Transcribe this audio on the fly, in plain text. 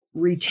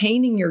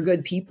retaining your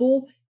good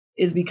people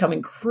is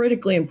becoming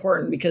critically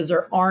important because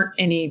there aren't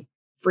any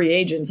free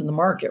agents in the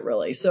market,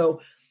 really.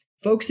 So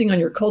focusing on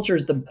your culture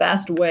is the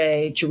best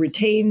way to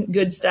retain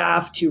good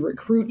staff, to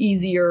recruit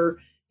easier.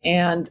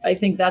 And I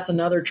think that's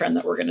another trend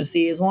that we're going to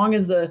see. As long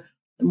as the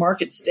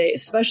market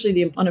stays, especially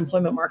the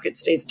unemployment market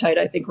stays tight,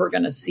 I think we're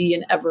going to see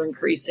an ever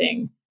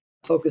increasing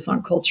focus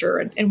on culture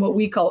and what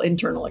we call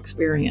internal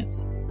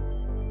experience.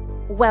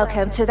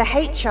 Welcome to the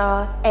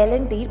HR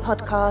L&D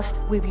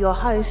podcast with your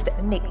host,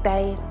 Nick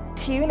Day.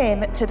 Tune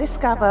in to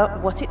discover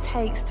what it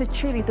takes to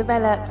truly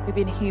develop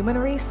within human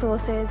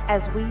resources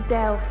as we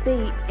delve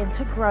deep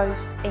into growth,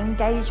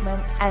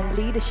 engagement, and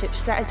leadership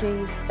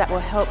strategies that will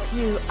help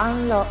you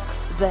unlock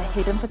the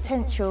hidden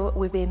potential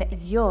within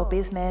your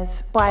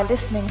business. By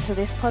listening to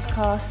this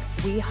podcast,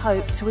 we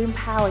hope to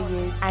empower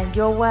you and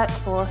your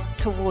workforce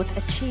towards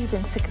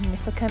achieving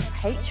significant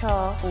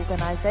HR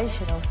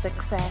organizational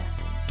success.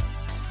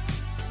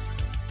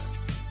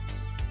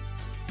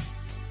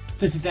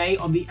 So today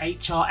on the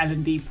HR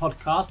L&D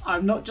podcast,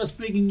 I'm not just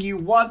bringing you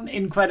one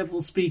incredible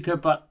speaker,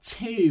 but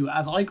two,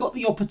 as I got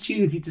the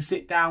opportunity to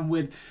sit down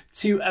with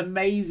two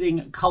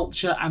amazing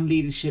culture and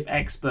leadership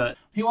experts.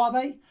 Who are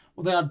they?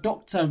 Well, they are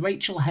Dr.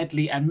 Rachel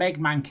Headley and Meg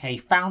Manke,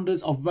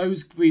 founders of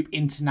Rose Group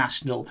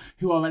International,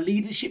 who are a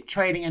leadership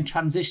training and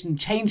transition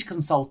change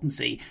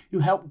consultancy who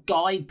help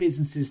guide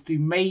businesses through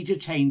major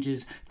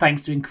changes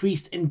thanks to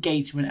increased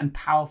engagement and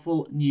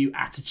powerful new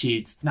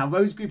attitudes. Now,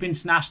 Rose Group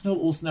International,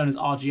 also known as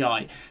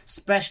RGI,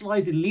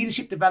 specialise in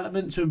leadership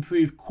development to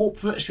improve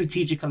corporate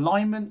strategic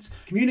alignment,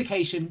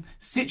 communication,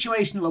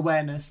 situational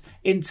awareness,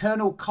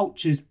 internal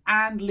cultures,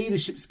 and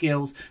leadership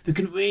skills that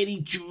can really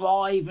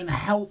drive and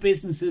help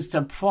businesses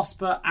to prosper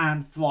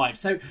and thrive.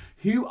 So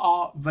who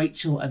are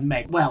Rachel and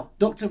Meg? Well,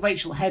 Dr.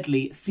 Rachel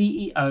Headley,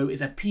 CEO,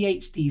 is a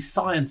PhD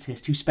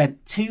scientist who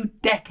spent 2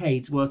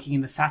 decades working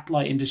in the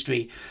satellite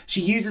industry.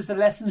 She uses the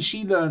lessons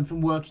she learned from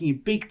working in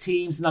big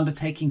teams and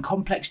undertaking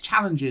complex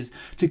challenges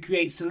to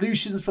create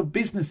solutions for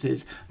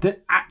businesses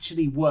that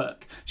actually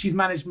work. She's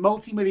managed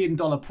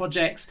multi-million-dollar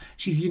projects,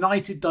 she's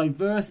united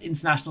diverse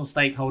international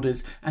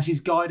stakeholders, and she's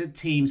guided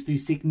teams through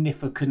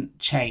significant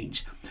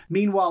change.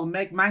 Meanwhile,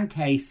 Meg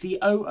Manke,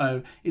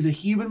 COO, is a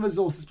human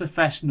resources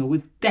professional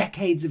with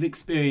decades of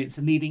experience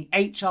in leading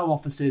HR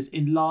officers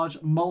in large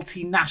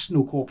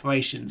multinational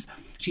corporations.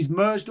 She's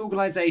merged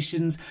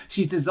organizations,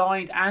 she's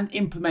designed and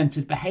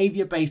implemented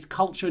behavior-based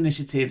culture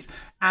initiatives,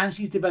 and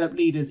she's developed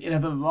leaders in a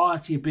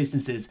variety of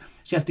businesses.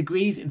 She has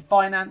degrees in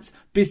finance,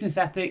 business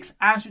ethics,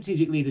 and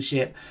strategic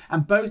leadership.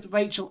 And both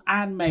Rachel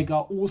and Meg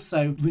are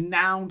also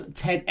renowned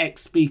TEDx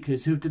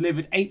speakers who have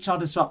delivered HR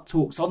Disrupt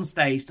talks on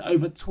stage to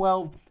over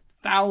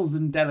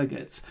 12,000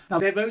 delegates. Now,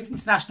 their Rose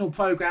International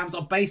programs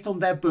are based on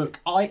their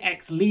book,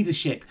 IX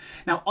Leadership.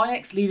 Now,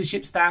 IX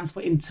Leadership stands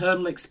for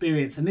internal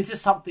experience, and this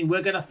is something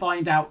we're going to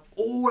find out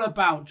all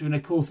about during the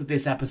course of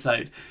this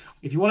episode.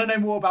 If you want to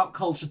know more about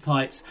culture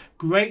types,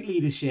 great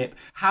leadership,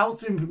 how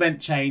to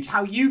implement change,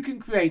 how you can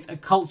create a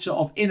culture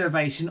of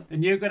innovation,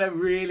 then you're going to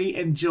really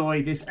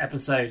enjoy this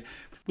episode.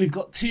 We've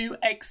got 2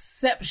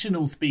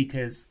 exceptional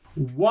speakers,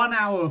 1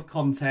 hour of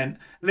content.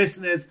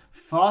 Listeners,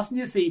 fasten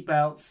your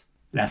seatbelts.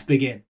 Let's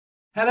begin.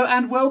 Hello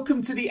and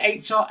welcome to the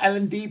HR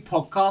L&D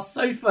podcast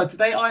sofa.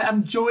 Today I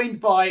am joined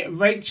by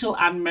Rachel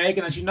and Meg,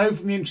 and as you know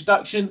from the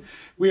introduction,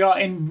 we are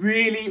in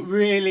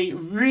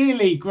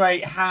really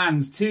great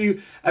hands. 2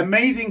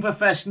 amazing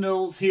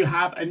professionals who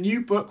have a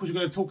new book, which we're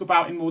going to talk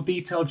about in more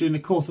detail during the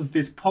course of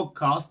this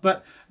podcast.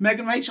 But Meg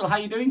and Rachel, how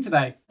are you doing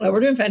today? Well,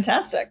 we're doing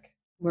fantastic.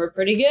 We're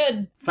pretty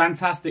good.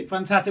 Fantastic.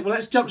 Well,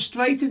 let's jump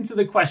straight into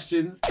the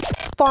questions.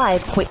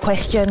 5 quick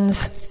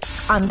questions.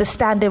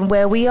 Understanding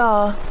where we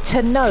are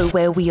to know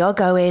where we are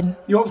going.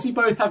 You obviously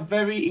both have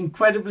very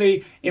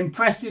incredibly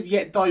impressive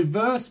yet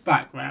diverse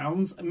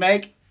backgrounds.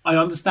 Meg, I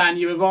understand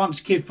you're a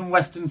ranch kid from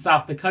western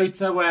South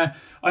Dakota, where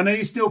I know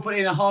you still put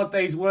in a hard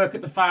day's work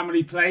at the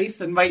family place.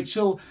 And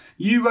Rachel,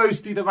 you rose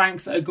through the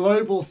ranks at a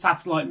global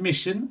satellite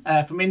mission,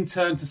 from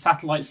intern to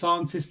satellite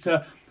scientist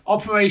to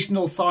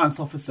operational science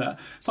officer.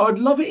 So I'd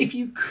love it if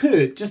you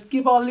could just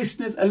give our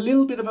listeners a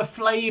little bit of a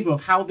flavour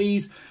of how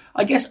these,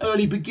 I guess,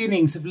 early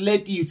beginnings have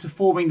led you to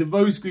forming the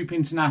Rose Group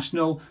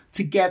International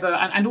together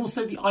and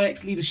also the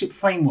IX Leadership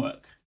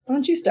Framework. Why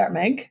don't you start,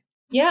 Meg?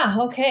 Yeah,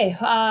 okay.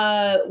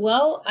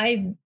 Well,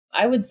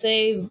 I would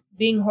say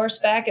being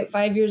horseback at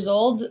 5 years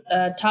old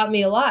taught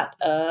me a lot.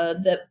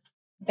 That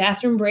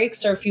bathroom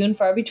breaks are few and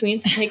far between,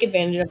 so take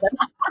advantage of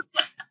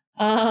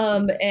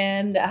them.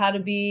 And how to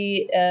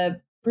be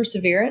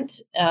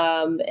perseverant.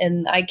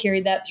 And I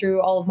carried that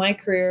through all of my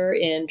career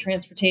in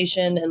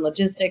transportation and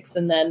logistics,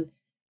 and then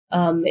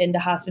into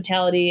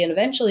hospitality and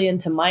eventually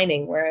into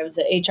mining, where I was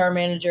an HR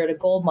manager at a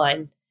gold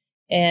mine.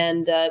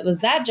 And it was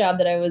that job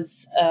that I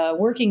was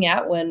working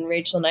at when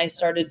Rachel and I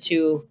started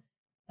to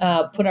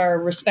put our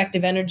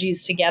respective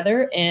energies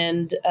together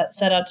and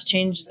set out to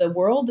change the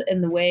world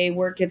and the way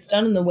work gets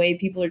done and the way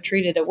people are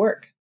treated at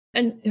work.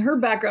 And her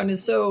background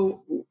is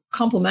so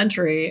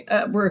complementary.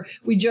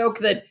 We joke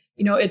that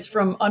it's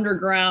from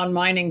underground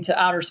mining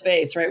to outer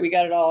space, right? We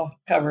got it all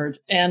covered.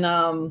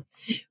 And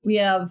we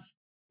have,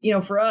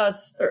 for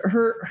us,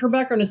 her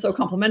background is so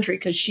complementary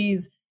because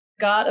she's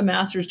got a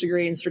master's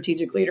degree in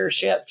strategic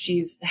leadership.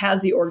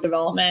 Has the org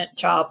development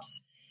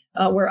chops,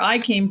 where I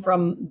came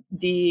from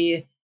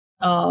the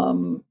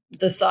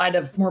side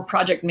of more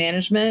project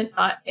management.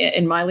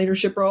 In my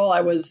leadership role,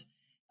 I was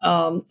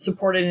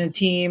supported in a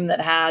team that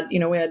had,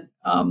 we had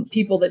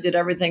people that did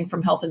everything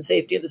from health and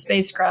safety of the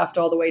spacecraft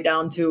all the way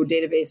down to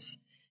database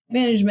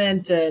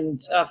management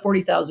and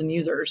 40,000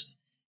 users,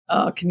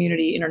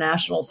 community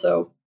international.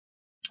 So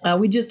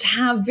we just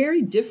have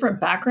very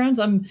different backgrounds.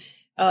 I'm,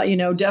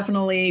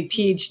 definitely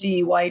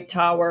PhD, White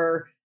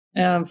Tower,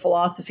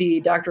 philosophy,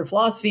 doctor of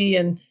philosophy.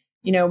 And,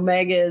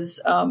 Meg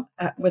is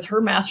with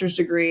her master's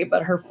degree,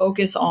 but her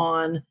focus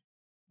on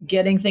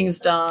getting things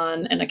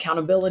done and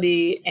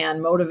accountability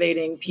and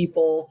motivating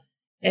people.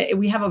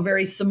 We have a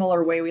very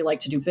similar way we like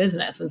to do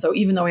business. And so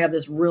even though we have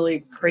this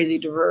really crazy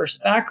diverse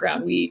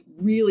background, we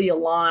really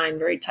align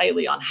very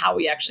tightly on how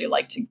we actually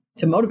like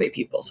to motivate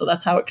people. So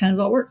that's how it kind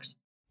of all works.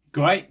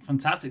 Great,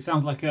 fantastic.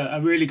 Sounds like a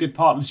really good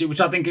partnership, which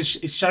I think it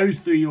shows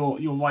through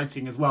your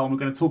writing as well. And we're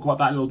going to talk about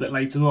that a little bit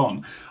later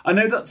on. I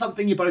know that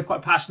something you're both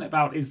quite passionate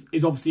about is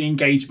obviously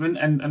engagement.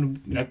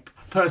 And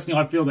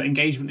personally, I feel that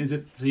engagement is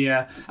at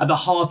the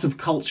heart of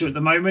culture at the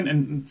moment,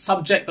 and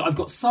subject that I've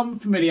got some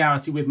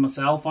familiarity with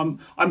myself.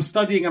 I'm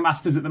studying a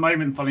master's at the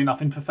moment, funnily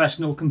enough, in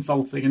professional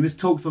consulting. And this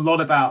talks a lot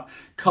about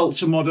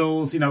culture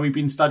models. We've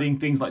been studying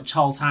things like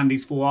Charles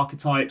Handy's 4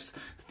 archetypes,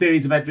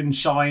 theories of Edwin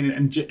Schein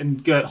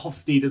and Gert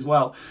Hofstede as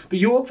well. But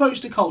your approach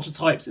to culture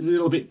types is a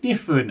little bit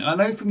different. And I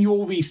know from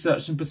your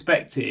research and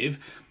perspective,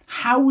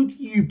 how would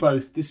you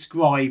both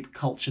describe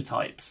culture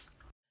types?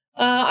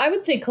 I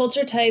would say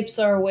culture types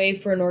are a way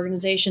for an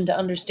organization to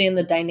understand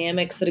the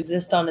dynamics that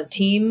exist on a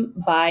team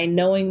by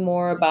knowing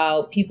more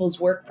about people's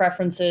work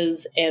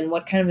preferences and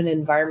what kind of an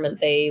environment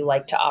they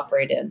like to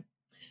operate in.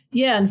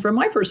 Yeah. And from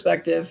my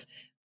perspective,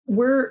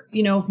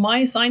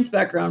 my science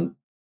background,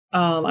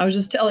 I was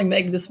just telling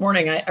Meg this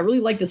morning, I really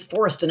like this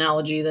forest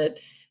analogy that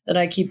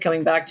I keep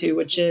coming back to,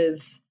 which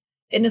is,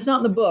 and it's not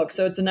in the book,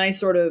 so it's a nice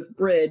sort of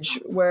bridge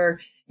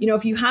where,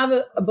 if you have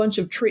a bunch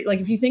of trees,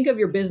 like if you think of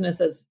your business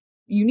as,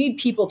 you need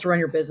people to run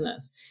your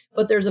business,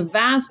 but there's a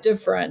vast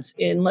difference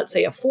in, let's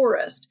say, a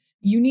forest.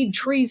 You need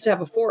trees to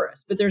have a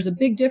forest, but there's a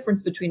big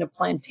difference between a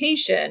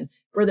plantation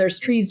where there's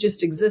trees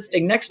just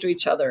existing next to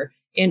each other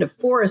and a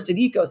forested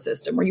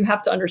ecosystem where you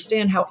have to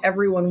understand how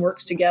everyone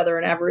works together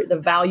and the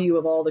value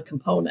of all the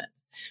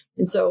components.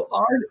 And so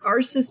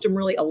our system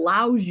really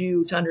allows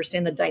you to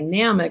understand the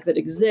dynamic that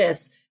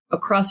exists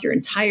across your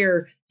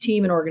entire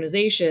team and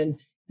organization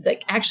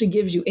that actually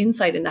gives you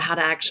insight into how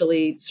to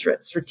actually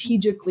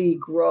strategically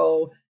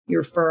grow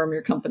your firm,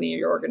 your company, or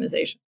your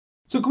organization.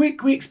 So can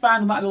we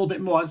expand on that a little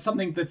bit more? It's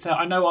something that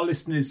I know our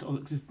listeners are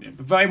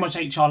very much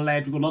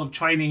HR-led. We've got a lot of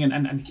training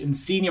and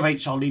senior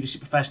HR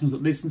leadership professionals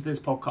that listen to this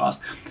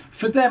podcast.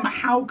 For them,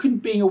 how can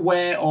being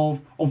aware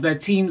of their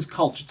team's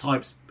culture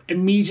types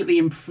immediately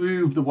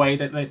improve the way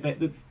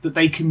that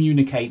they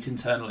communicate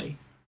internally?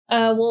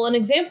 Well, an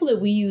example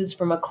that we used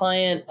from a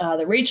client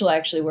that Rachel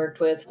actually worked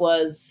with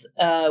was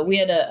we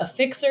had a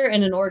fixer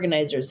and an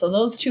organizer. So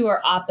those two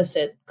are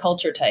opposite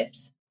culture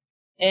types.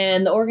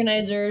 And the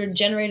organizer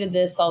generated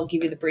this, I'll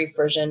give you the brief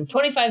version,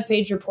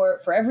 25-page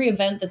report for every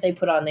event that they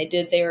put on.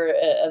 They were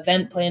an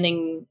event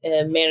planning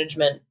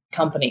management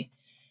company.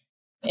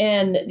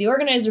 And the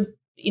organizer,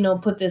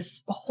 put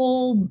this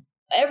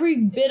every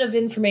bit of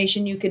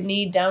information you could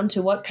need down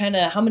to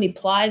how many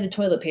ply the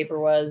toilet paper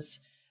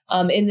was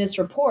in this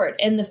report.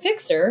 And the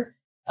fixer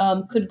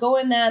could go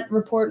in that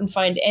report and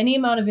find any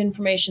amount of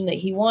information that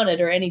he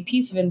wanted or any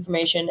piece of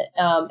information,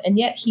 and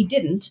yet he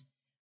didn't.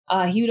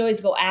 He would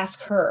always go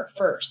ask her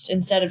first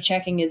instead of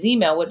checking his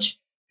email, which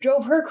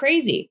drove her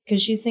crazy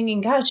because she's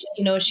thinking, gosh,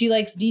 she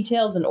likes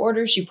details and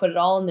orders. She put it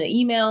all in the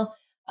email.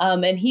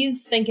 And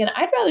he's thinking,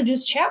 I'd rather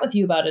just chat with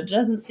you about it. It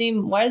doesn't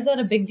seem, why is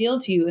that a big deal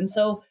to you? And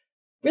so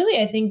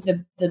really, I think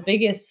the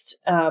biggest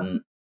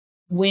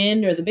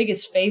win or the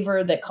biggest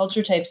favor that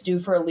culture types do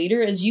for a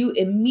leader is you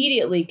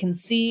immediately can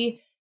see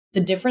the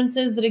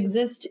differences that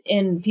exist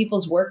in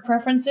people's work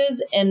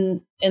preferences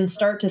and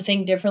start to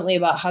think differently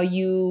about how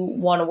you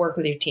want to work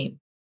with your team.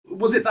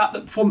 Was it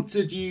that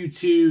prompted you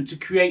to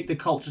create the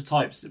culture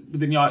types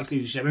within the IX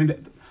Leadership? I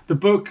mean, the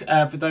book,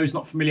 for those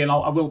not familiar, and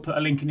I will put a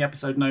link in the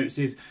episode notes,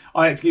 is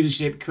IX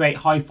Leadership, Create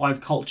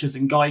High-Five Cultures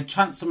and Guide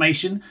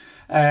Transformation.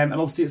 And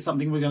obviously it's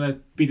something we're going to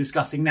be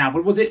discussing now.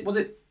 But was it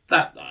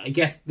that, I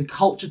guess, the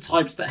culture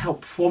types that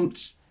helped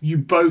prompt you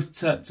both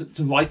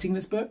to writing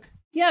this book?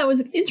 Yeah, it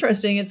was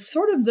interesting. It's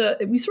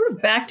we sort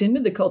of backed into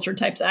the culture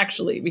types,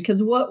 actually,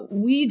 because what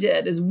we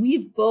did is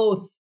we've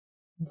both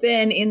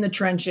been in the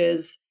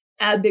trenches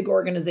at big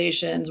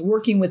organizations,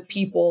 working with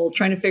people,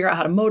 trying to figure out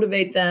how to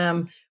motivate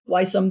them,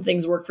 why some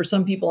things work for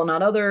some people and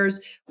not others,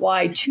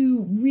 why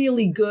two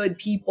really good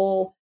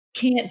people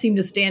can't seem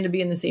to stand to be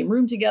in the same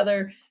room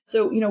together.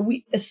 So,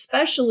 we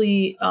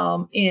especially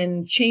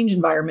in change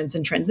environments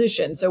and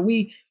transition. So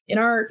we in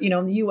our,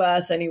 in the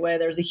US anyway,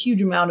 there's a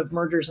huge amount of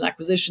mergers and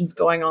acquisitions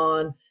going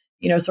on,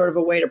 sort of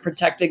a way to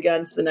protect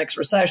against the next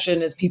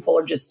recession as people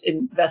are just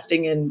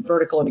investing in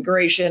vertical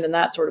integration and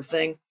that sort of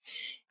thing.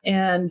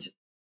 And,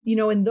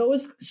 in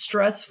those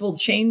stressful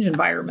change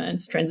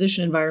environments,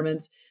 transition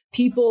environments,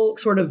 people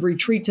sort of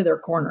retreat to their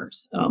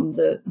corners.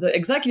 The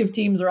executive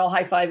teams are all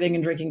high-fiving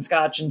and drinking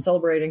scotch and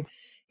celebrating.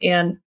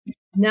 And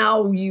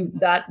now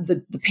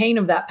the pain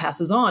of that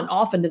passes on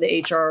often to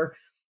the HR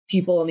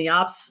people and the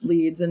ops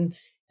leads. And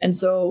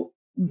so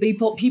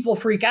people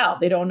freak out.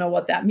 They don't know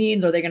what that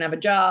means. Are they going to have a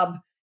job?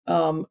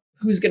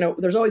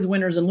 There's always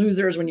winners and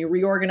losers when you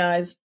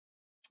reorganize.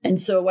 And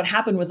so what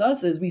happened with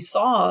us is we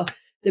saw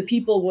that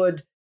people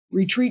would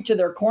retreat to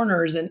their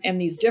corners,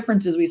 and these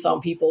differences we saw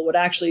in people would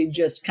actually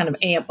just kind of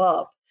amp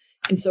up.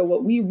 And so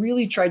what we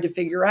really tried to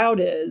figure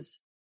out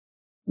is,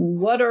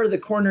 what are the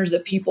corners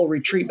that people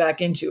retreat back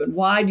into, and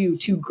why do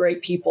two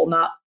great people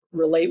not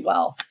relate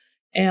well?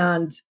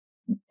 And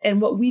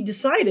what we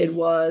decided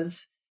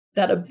was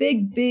that a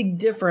big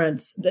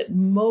difference that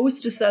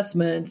most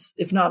assessments,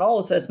 if not all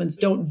assessments,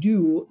 don't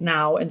do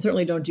now, and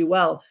certainly don't do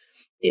well,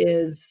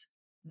 is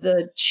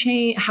the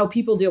change, how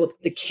people deal with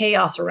the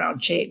chaos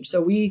around change.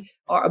 So we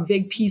are a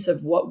big piece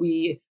of what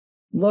we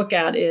look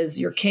at is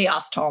your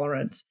chaos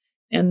tolerance.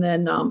 And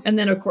then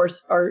of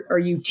course, are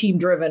you team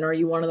driven? Are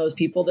you one of those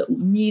people that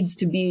needs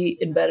to be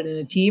embedded in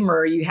a team, or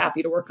are you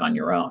happy to work on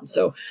your own?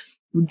 So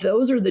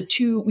those are the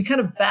two. We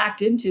kind of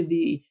backed into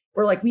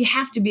we're like, we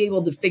have to be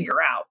able to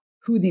figure out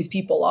who these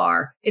people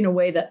are in a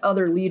way that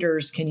other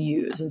leaders can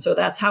use. And so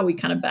that's how we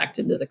kind of backed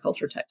into the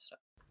culture type stuff.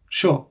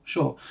 Sure.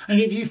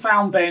 And have you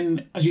found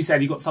then, as you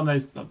said, you've got some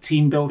of those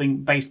team building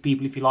based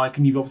people, if you like,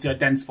 and you've obviously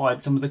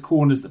identified some of the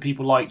corners that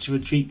people like to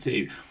retreat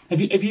to.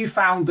 Have you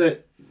found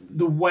that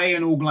the way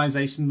an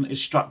organisation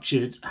is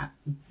structured,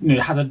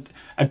 has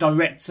a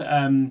direct,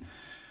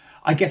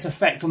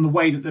 effect on the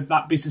way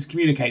that business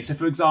communicates? So,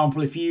 for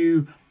example, if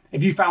you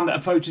found that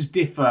approaches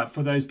differ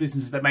for those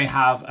businesses that may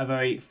have a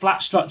very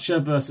flat structure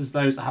versus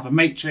those that have a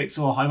matrix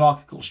or a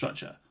hierarchical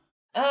structure?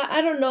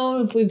 I don't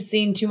know if we've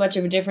seen too much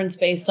of a difference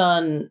based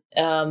on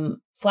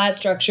flat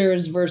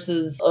structures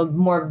versus a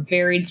more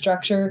varied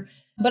structure.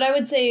 But I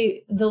would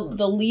say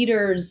the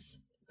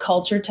leader's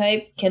culture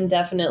type can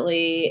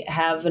definitely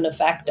have an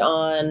effect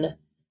on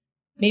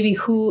maybe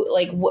who,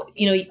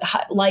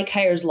 like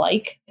hires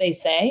like, they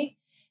say.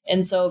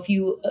 And so if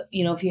you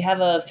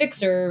have a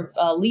fixer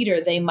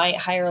leader, they might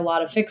hire a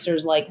lot of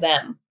fixers like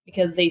them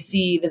because they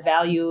see the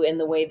value in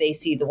the way they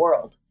see the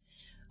world.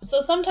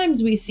 So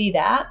sometimes we see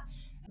that.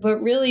 But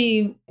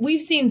really,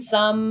 we've seen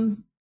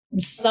some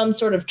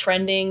sort of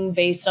trending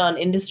based on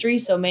industry.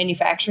 So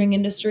manufacturing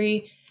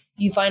industry,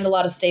 you find a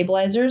lot of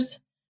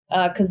stabilizers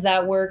because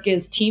that work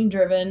is team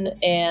driven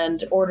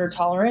and order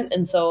tolerant.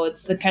 And so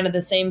it's the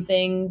same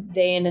thing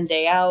day in and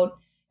day out.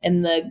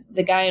 And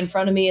the guy in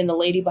front of me and the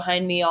lady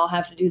behind me all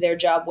have to do their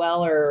job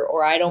well,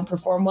 or I don't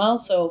perform well.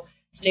 So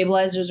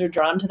stabilizers are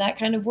drawn to that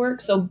kind of work.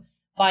 So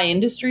by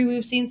industry,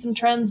 we've seen some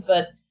trends,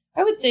 but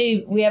I would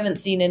say we haven't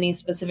seen any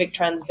specific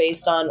trends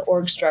based on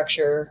org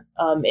structure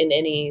in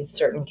any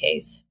certain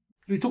case.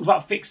 We talked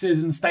about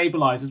fixers and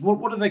stabilizers.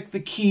 What are the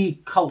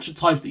key culture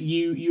types that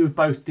you have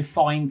both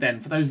defined then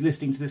for those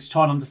listening to this to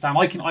try and understand?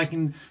 I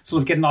can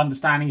sort of get an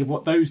understanding of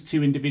what those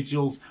two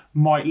individuals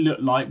might look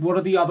like. What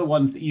are the other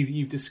ones that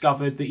you've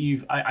discovered that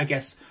you've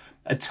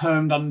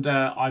termed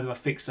under either a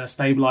fixer,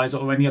 stabilizer,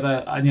 or any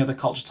other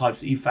culture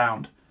types that you've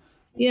found?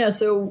 Yeah,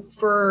 so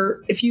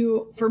for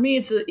me,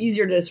 it's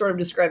easier to sort of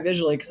describe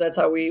visually because that's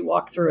how we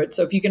walk through it.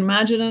 So if you can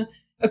imagine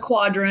a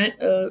quadrant,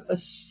 a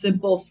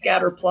simple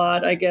scatter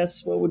plot, I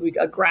guess,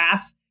 a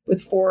graph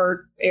with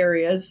 4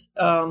 areas.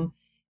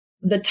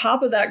 The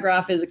top of that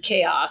graph is a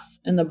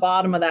chaos, and the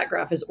bottom of that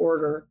graph is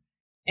order.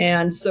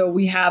 And so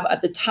we have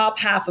at the top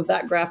half of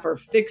that graph are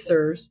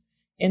fixers,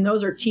 and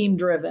those are team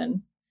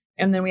driven.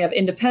 And then we have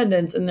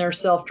independents, and they're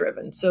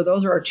self-driven. So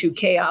those are our 2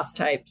 chaos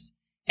types.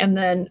 And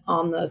then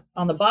on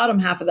the bottom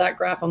half of that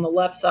graph on the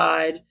left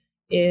side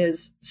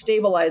is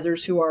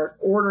stabilizers who are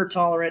order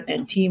tolerant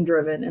and team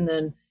driven. And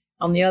then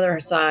on the other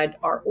side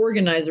are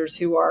organizers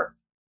who are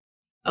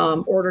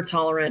order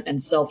tolerant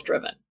and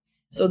self-driven.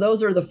 So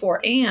those are the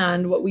 4.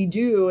 And what we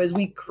do is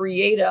we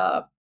create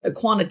a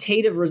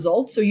quantitative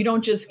result. So you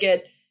don't just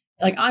get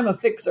like, I'm a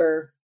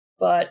fixer,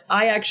 but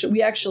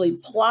we actually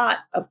plot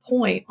a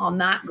point on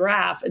that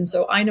graph. And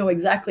so I know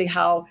exactly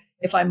how,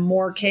 if I'm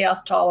more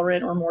chaos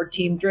tolerant or more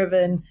team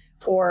driven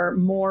or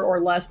more or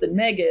less than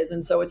Meg is.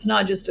 And so it's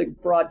not just a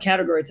broad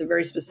category. It's a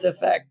very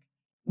specific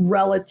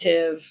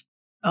relative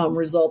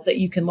result that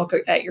you can look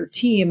at your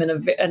team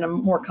in a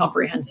more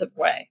comprehensive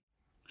way.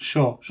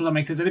 Sure, that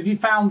makes sense. And if you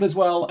found as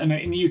well, and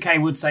in the UK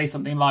would say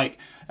something like,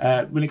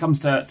 when it comes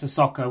to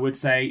soccer, would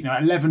say,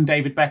 11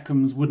 David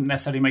Beckhams wouldn't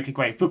necessarily make a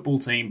great football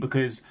team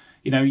because,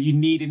 you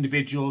need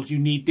individuals, you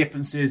need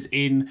differences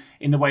in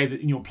the way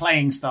that in your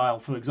playing style,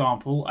 for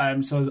example.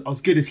 So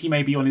as good as he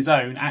may be on his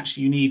own,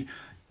 actually you need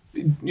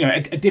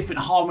a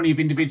different harmony of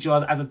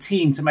individuals as a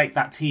team to make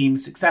that team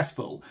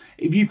successful.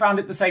 If you found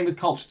it the same with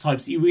culture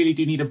types, you really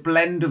do need a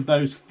blend of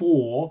those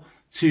four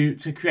to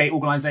create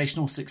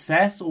organizational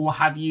success, or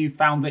have you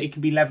found that it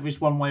can be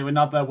leveraged one way or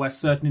another where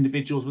certain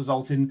individuals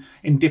result in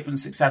different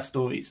success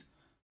stories?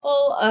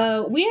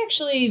 Well, we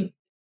actually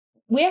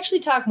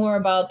talk more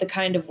about the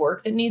kind of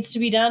work that needs to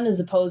be done as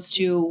opposed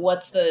to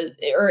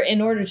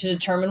in order to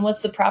determine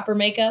what's the proper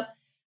makeup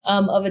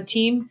of a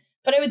team.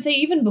 But I would say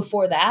even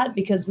before that,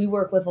 because we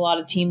work with a lot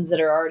of teams that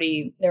are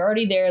already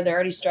there, they're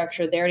already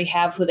structured, they already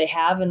have who they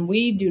have. And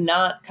we do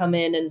not come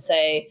in and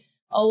say,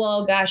 oh,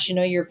 well, gosh,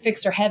 you're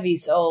fixer heavy.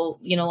 So,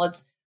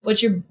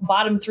 what's your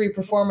bottom three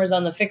performers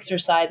on the fixer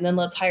side? And then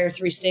let's hire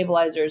three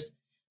stabilizers.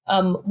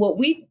 What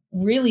we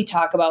really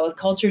talk about with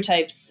culture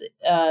types,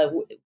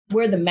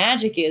 where the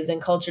magic is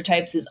in culture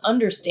types, is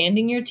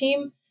understanding your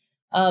team,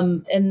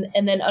 and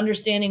then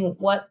understanding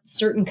what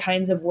certain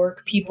kinds of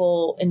work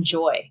people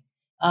enjoy.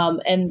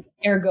 And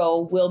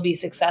ergo will be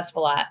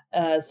successful at.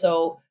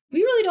 So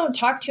we really don't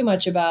talk too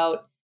much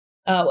about,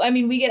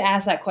 we get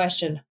asked that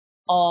question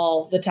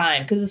all the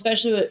time, because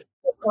especially with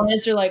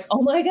clients are like,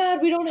 oh my God,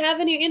 we don't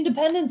have any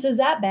independence. Is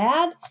that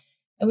bad?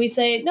 And we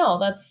say, no,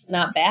 that's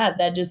not bad.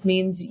 That just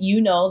means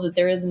that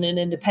there isn't an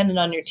independent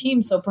on your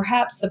team. So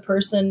perhaps the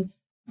person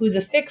who's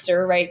a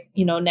fixer, right,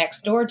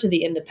 next door to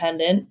the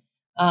independent,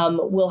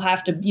 will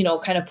have to,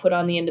 kind of put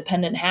on the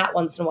independent hat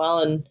once in a while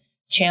and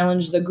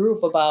challenge the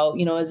group about,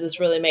 does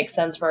this really make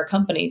sense for our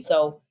company?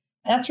 So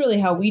that's really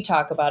how we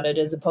talk about it,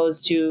 as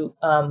opposed to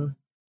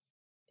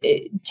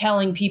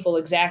telling people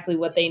exactly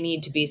what they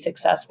need to be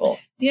successful.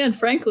 Yeah, and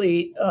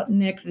frankly,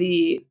 Nick,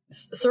 the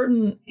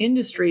certain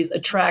industries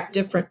attract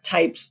different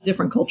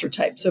culture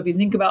types. So if you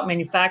think about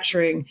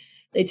manufacturing,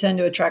 they tend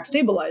to attract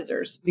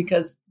stabilizers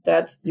because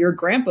that's your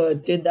grandpa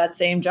did that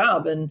same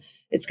job, and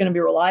it's going to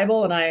be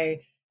reliable. And I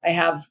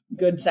have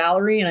good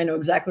salary and I know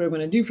exactly what I'm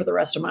going to do for the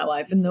rest of my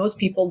life. And those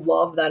people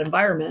love that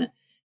environment.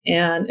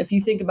 And if you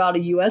think about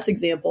a US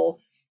example,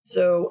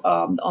 so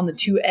on the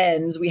two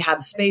ends, we have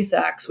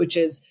SpaceX, which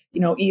is,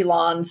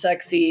 Elon,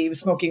 sexy,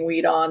 smoking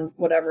weed on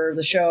whatever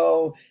the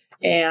show,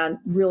 and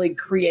really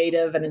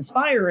creative and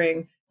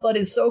inspiring, but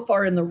is so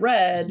far in the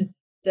red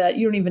that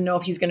you don't even know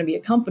if he's going to be a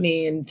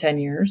company in 10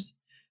 years.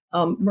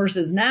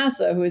 Versus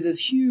NASA, who is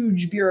this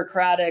huge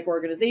bureaucratic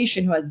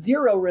organization who has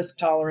zero risk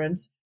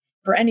tolerance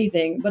for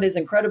anything, but is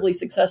incredibly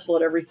successful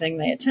at everything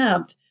they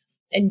attempt.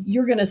 And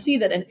you're going to see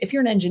that. And if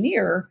you're an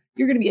engineer,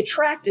 you're going to be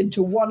attracted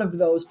to one of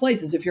those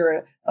places. If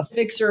you're a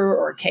fixer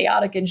or a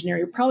chaotic engineer,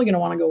 you're probably going to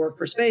want to go work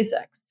for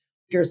SpaceX.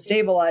 If you're a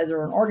stabilizer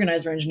or an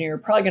organizer engineer, you're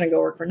probably going to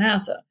go work for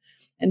NASA.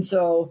 And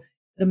so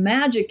the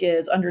magic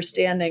is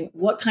understanding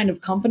what kind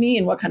of company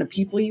and what kind of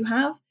people you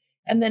have,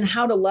 and then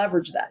how to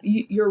leverage that.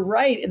 You're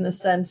right in the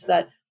sense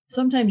that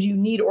sometimes you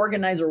need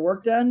organizer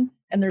work done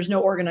and there's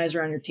no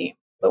organizer on your team.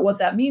 But what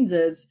that means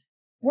is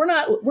we're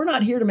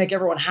not here to make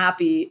everyone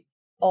happy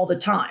all the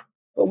time.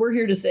 What we're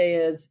here to say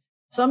is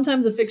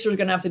sometimes the fixer is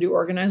going to have to do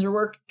organizer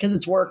work because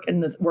it's work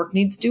and the work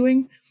needs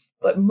doing.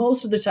 But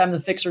most of the time, the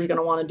fixer is going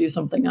to want to do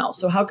something else.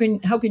 So how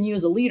can you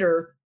as a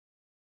leader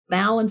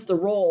balance the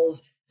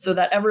roles so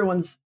that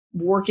everyone's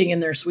working in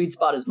their sweet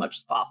spot as much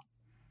as possible?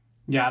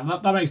 Yeah,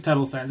 that makes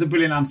total sense. A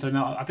brilliant answer.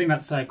 No, I think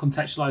that's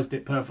contextualized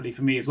it perfectly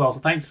for me as well. So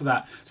thanks for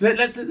that. So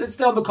let's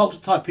stay on the culture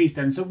type piece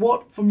then. So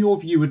what, from your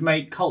view, would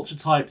make culture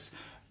types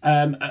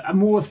are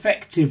more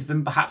effective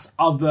than perhaps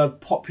other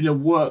popular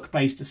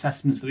work-based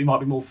assessments that we might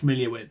be more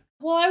familiar with?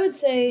 Well, I would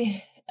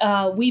say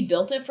we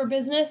built it for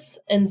business.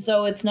 And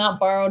so it's not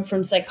borrowed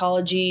from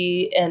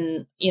psychology.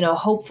 And,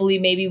 hopefully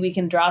maybe we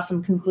can draw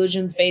some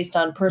conclusions based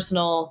on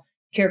personal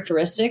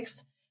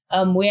characteristics.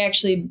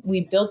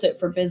 We built it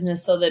for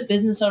business so that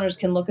business owners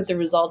can look at the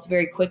results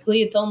very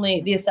quickly.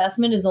 The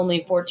assessment is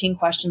only 14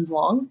 questions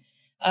long.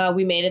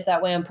 We made it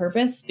that way on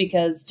purpose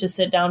because to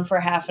sit down for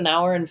half an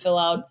hour and fill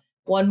out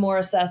one more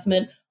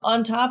assessment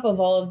on top of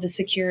all of the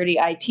security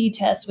IT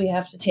tests we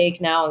have to take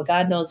now, and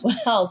God knows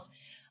what else,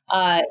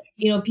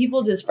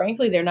 people just,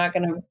 frankly, they're not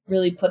going to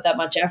really put that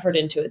much effort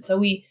into it. So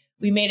we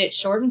made it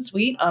short and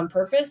sweet on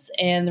purpose,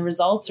 and the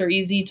results are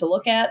easy to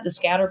look at. The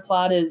scatter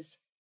plot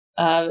is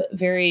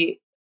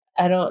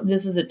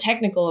this is a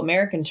technical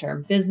American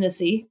term,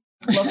 businessy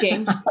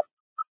looking.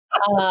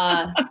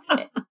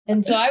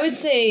 And so I would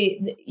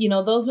say,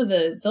 those are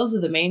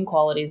the main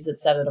qualities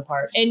that set it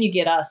apart, and you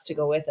get us to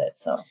go with it.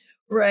 So.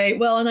 Right.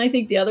 Well, and I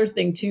think the other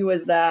thing too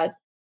is that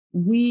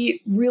we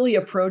really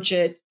approach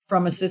it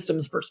from a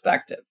systems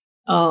perspective.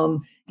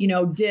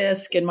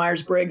 DISC and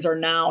Myers-Briggs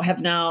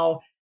have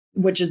now,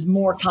 which is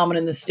more common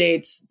in the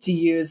States to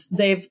use.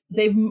 They've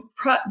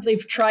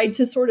tried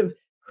to sort of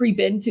creep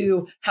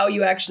into how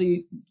you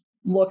actually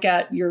look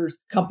at your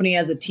company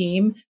as a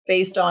team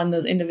based on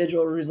those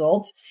individual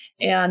results.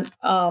 And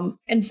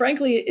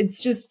frankly,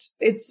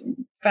 it's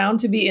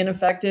found to be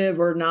ineffective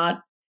or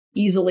not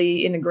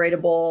easily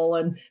integratable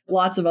and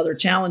lots of other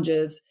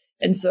challenges.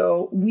 And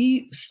so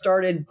we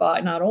started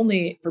by not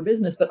only for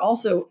business, but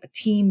also a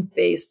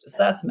team-based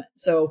assessment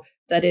so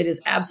that it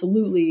is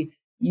absolutely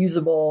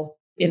usable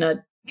in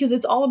a because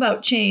it's all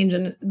about change.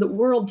 And the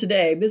world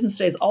today, business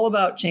today, is all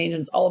about change,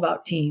 and it's all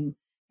about team.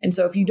 And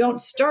so if you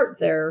don't start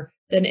there,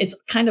 then it's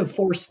kind of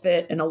force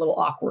fit and a little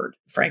awkward,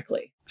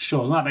 frankly.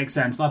 Sure, that makes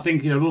sense. And I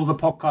think, a lot of the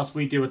podcasts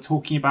we do are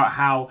talking about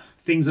how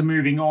things are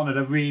moving on at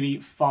a really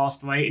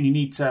fast rate, and you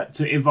need to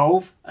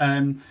evolve.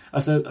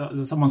 As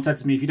someone said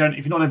to me, if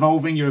you're not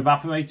evolving, you're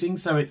evaporating.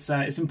 So it's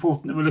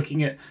important that we're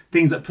looking at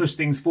things that push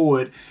things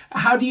forward.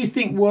 How do you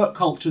think work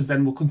cultures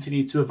then will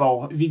continue to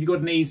evolve? Have you got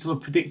any sort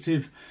of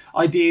predictive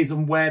ideas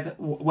on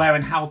where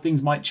and how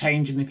things might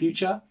change in the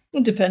future?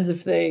 It depends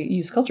if they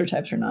use culture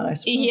types or not, I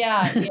suppose.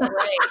 Yeah,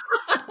 right.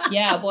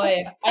 Yeah,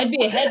 boy, I'd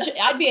be a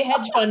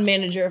hedge fund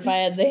manager if I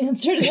had the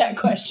answer to that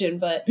question.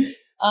 But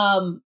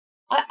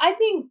I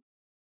think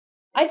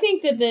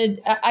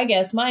that I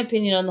guess my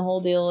opinion on the whole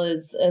deal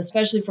is,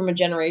 especially from a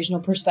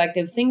generational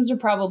perspective, things are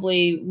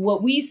probably,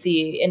 what we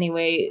see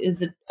anyway,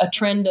 is a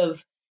trend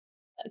of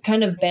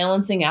kind of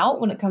balancing out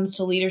when it comes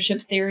to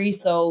leadership theory.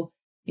 So,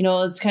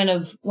 it's kind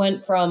of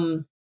went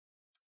from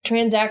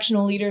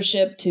transactional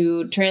leadership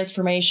to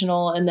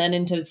transformational, and then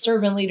into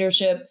servant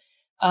leadership,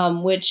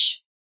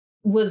 which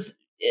was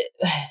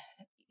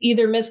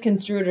either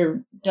misconstrued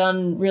or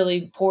done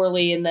really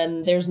poorly. And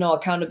then there's no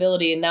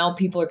accountability. And now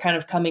people are kind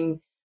of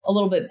coming a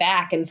little bit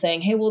back and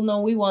saying, hey, well,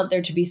 no, we want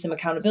there to be some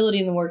accountability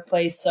in the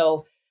workplace.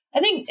 So I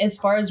think as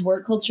far as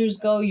work cultures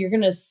go, you're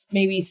going to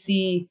maybe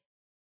see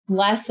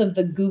less of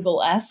the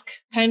Google-esque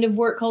kind of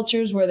work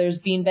cultures where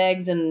there's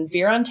beanbags and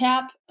beer on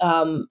tap,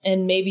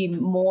 and maybe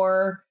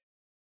more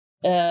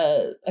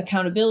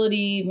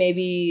accountability,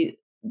 maybe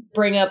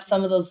bring up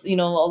some of those, a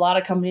lot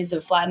of companies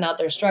have flattened out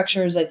their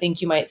structures. I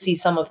think you might see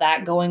some of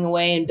that going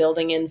away and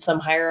building in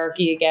some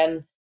hierarchy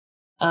again,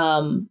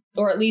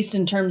 or at least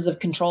in terms of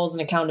controls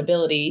and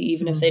accountability,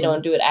 even if they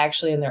don't do it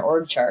actually in their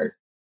org chart.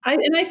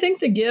 I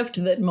think the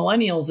gift that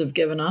millennials have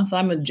given us,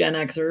 I'm a Gen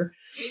Xer,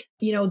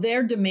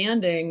 they're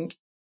demanding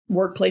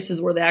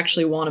workplaces where they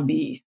actually want to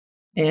be,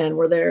 and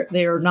where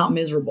they are not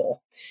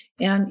miserable.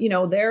 And,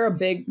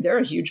 they're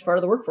a huge part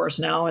of the workforce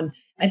now. And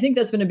I think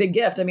that's been a big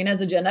gift. I mean, as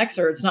a Gen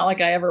Xer, it's not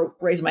like I ever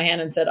raised my hand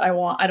and said,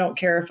 I don't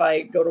care if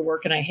I go to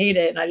work and I hate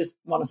it and I just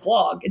want to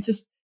slog. It's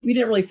just, we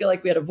didn't really feel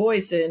like we had a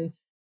voice in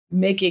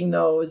making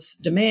those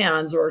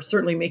demands, or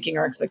certainly making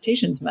our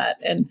expectations met.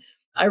 And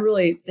I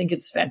really think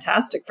it's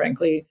fantastic,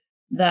 frankly,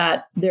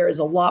 that there is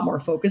a lot more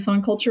focus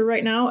on culture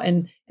right now.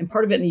 And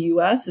part of it in the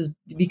US is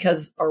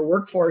because our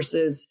workforce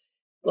is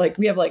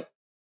we have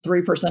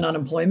 3%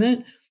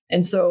 unemployment.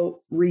 And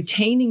so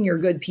retaining your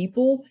good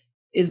people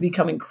is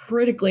becoming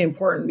critically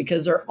important,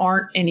 because there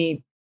aren't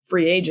any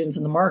free agents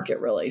in the market,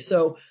 really.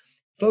 So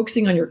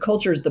focusing on your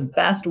culture is the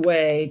best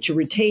way to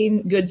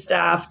retain good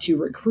staff, to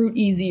recruit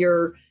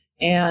easier.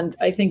 And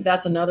I think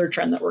that's another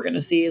trend that we're going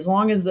to see. As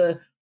long as the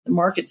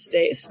market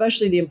stays,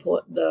 especially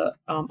the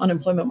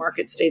unemployment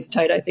market stays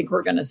tight, I think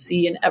we're going to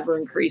see an ever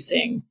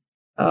increasing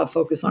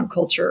focus on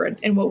culture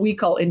and what we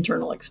call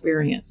internal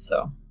experience.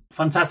 So.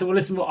 Fantastic. Well,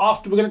 listen,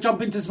 after we're going to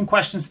jump into some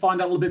questions, find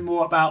out a little bit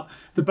more about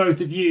the both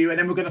of you, and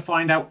then we're going to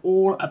find out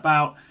all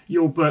about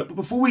your book. But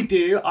before we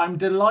do, I'm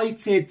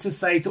delighted to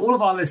say to all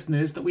of our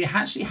listeners that we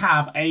actually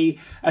have a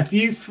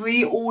few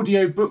free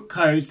audio book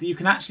codes that you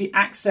can actually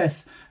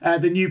access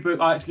the new book,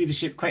 RX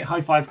Leadership, Create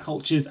High Five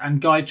Cultures and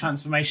Guide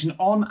Transformation,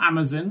 on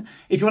Amazon.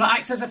 If you want to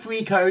access a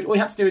free code, all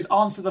you have to do is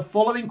answer the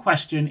following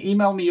question.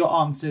 Email me your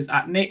answers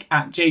at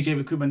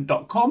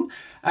nick@jjrecruitment.com.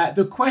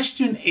 The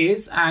question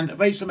is, and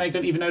Rachel and Meg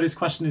don't even know this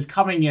question is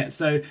coming yet,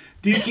 so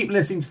do keep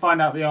listening to find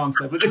out the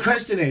answer. But the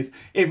question is,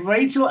 if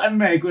Rachel and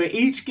Meg were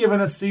each given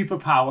a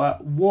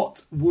superpower,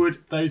 what would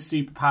those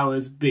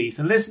superpowers be?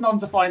 So listen on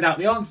to find out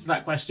the answer to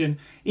that question.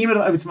 Email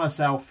it over to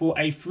myself for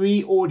a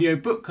free audio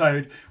book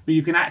code where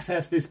you can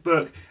access this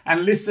book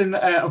and listen,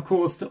 of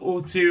course,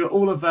 to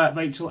all of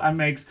Rachel and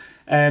Meg's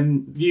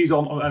views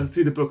on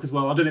through the book as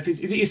well. I don't know if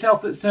is it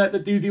yourself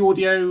that do the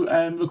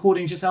audio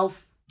recordings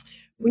yourself?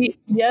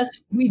 Yes,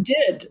 we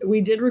did. We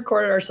did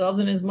record it ourselves,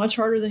 and it's much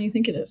harder than you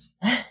think it is.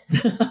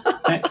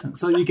 Excellent.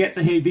 So you get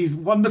to hear these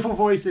wonderful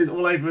voices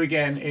all over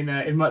again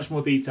in much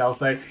more detail.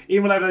 So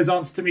email over those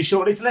answers to me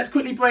shortly. So let's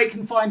quickly break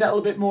and find out a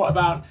little bit more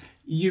about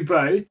you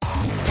both.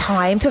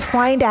 Time to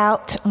find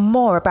out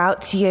more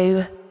about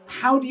you.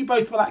 How do you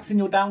both relax in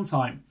your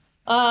downtime?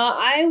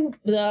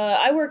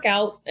 I work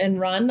out and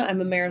run. I'm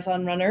a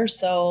marathon runner,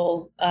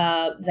 so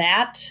my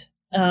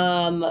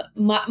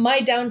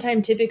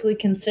downtime typically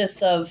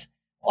consists of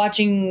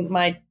watching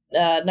my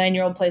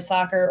 9-year-old play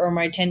soccer or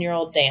my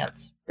 10-year-old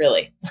dance,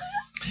 really.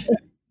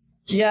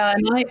 Yeah,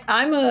 and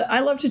I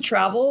love to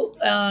travel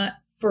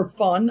for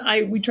fun.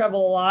 We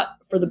travel a lot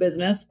for the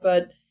business,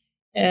 but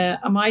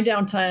my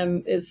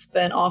downtime is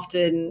spent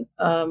often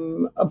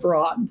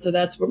abroad. So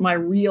that's what my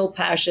real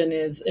passion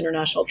is,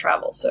 international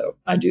travel. So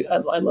I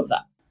love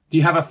that. Do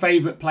you have a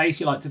favorite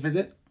place you like to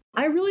visit?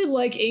 I really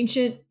like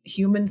ancient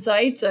human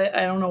sites.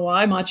 I don't know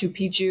why. Machu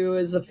Picchu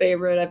is a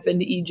favorite. I've been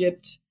to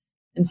Egypt.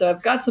 And so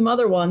I've got some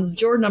other ones.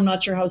 Jordan, I'm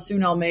not sure how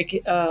soon I'll make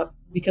it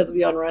because of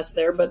the unrest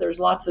there, but there's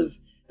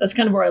that's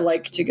kind of where I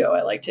like to go.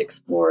 I like to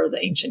explore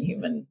the ancient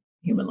human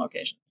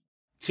locations.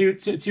 Two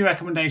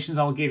recommendations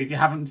I'll give if you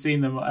haven't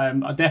seen them.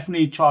 I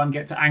definitely try and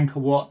get to Angkor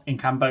Wat in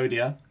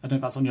Cambodia. I don't know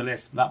if that's on your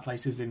list, but that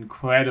place is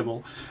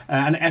incredible.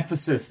 And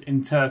Ephesus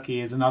in Turkey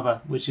is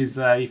another, which is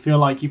you feel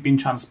like you've been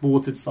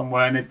transported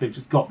somewhere, and they've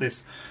just got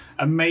this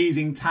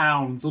amazing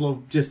town, sort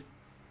of just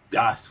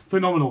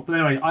phenomenal. But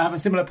anyway, I have a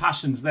similar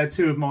passions. They're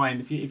two of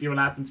mine. If you want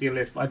to add them to your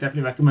list, I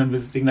definitely recommend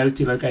visiting those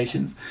two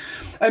locations.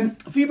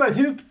 For you both,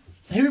 who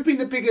have been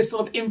the biggest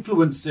sort of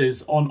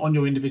influences on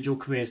your individual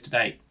careers to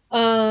date?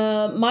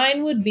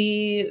 Mine would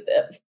be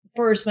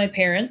first my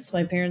parents.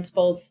 My parents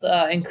both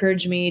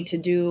encouraged me to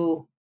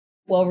do,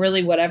 well,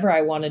 really whatever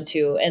I wanted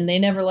to, and they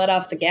never let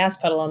off the gas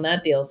pedal on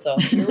that deal. So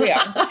here we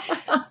are.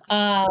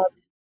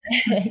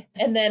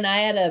 And then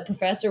I had a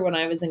professor when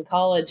I was in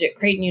college at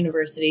Creighton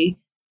University,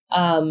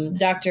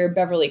 Dr.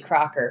 Beverly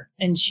Crocker,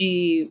 and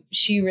she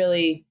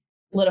really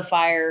lit a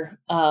fire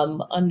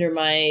under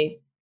my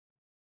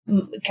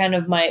kind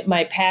of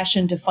my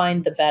passion to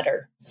find the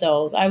better.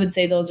 So I would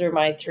say those are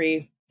my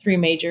three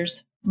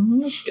majors.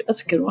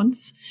 That's good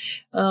ones.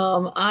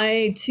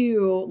 I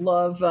too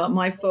love,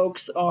 my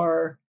folks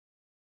are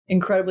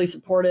incredibly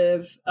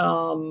supportive.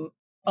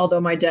 Although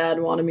my dad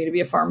wanted me to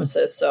be a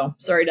pharmacist. So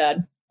sorry,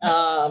 Dad.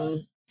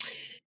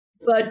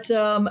 But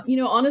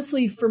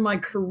honestly, for my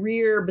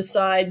career,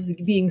 besides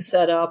being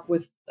set up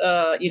with,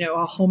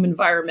 a home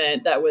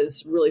environment that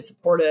was really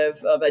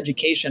supportive of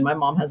education, my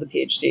mom has a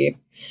PhD.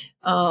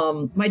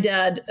 My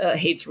dad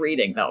hates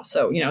reading though.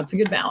 So, it's a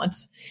good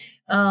balance.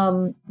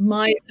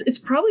 It's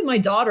probably my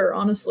daughter,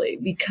 honestly,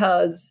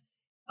 because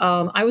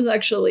I was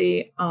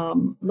actually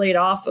laid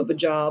off of a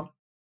job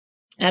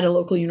at a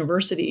local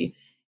university,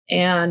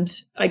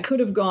 and I could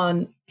have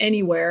gone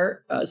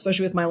anywhere,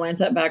 especially with my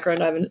Landsat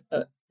background. I have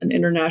an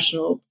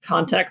international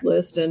contact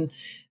list,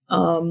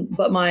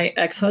 but my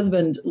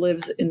ex-husband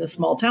lives in the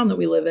small town that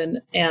we live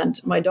in, and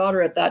my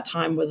daughter at that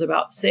time was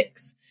about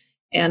 6,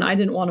 and I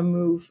didn't want to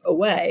move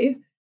away.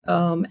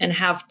 And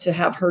have to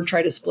have her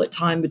try to split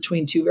time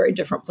between two very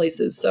different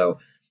places. So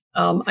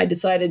I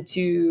decided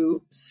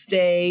to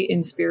stay in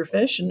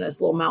Spearfish, in this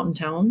little mountain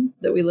town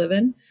that we live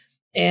in.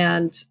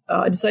 And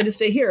I decided to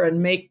stay here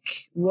and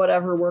make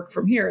whatever work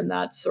from here. And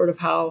that's sort of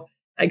how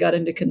I got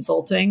into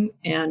consulting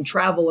and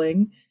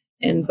traveling,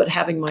 but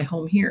having my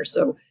home here.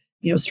 So,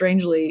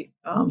 strangely,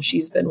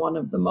 she's been one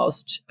of the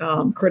most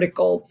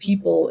critical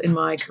people in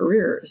my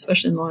career,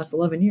 especially in the last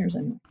 11 years.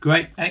 Anyway.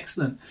 Great.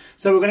 Excellent.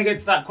 So we're going to get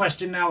to that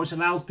question now, which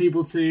allows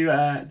people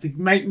to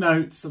make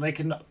notes so they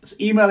can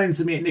email in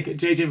to me at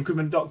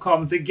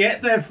nick@jjrecruitment.com to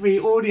get their free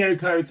audio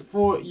codes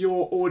for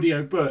your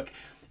audio book.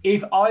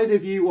 If either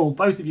of you, or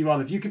both of you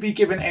rather, if you could be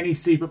given any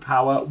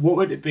superpower, what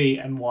would it be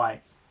and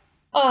why?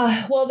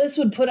 Well, this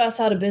would put us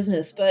out of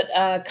business,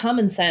 but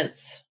common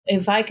sense.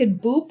 If I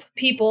could boop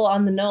people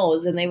on the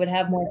nose and they would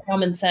have more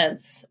common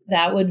sense,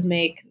 that would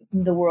make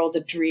the world a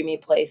dreamy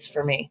place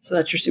for me. So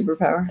that's your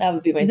superpower? That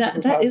would be my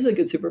superpower. That is a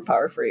good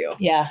superpower for you.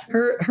 Yeah.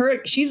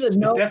 She's it's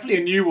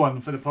definitely a new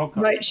one for the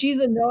podcast. Right. She's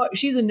a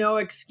no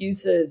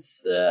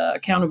excuses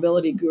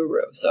accountability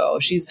guru. So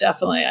she's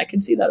definitely, I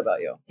can see that about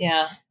you.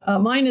 Yeah.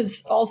 Mine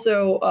is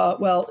also,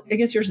 I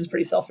guess yours is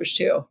pretty selfish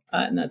too,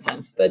 in that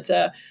sense, but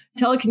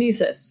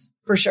telekinesis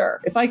for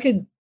sure. If I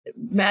could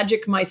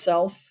magic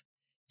myself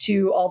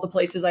to all the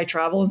places I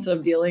travel instead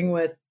of dealing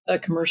with a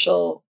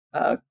commercial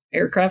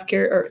aircraft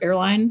or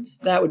airlines,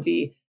 that would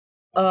be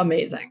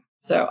amazing.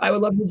 So I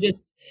would love to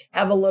just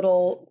have a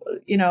little,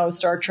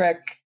 Star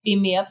Trek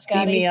beam me up,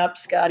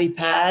 Scotty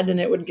pad, and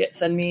it would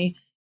send me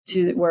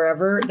to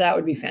wherever. That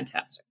would be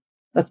fantastic.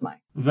 That's mine.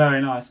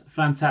 Very nice.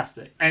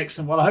 Fantastic.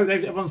 Excellent. Well, I hope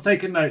everyone's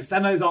taken notes.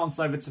 Send those answers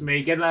over to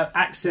me. Get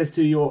access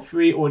to your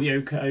free audio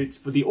codes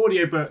for the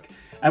audiobook,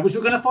 which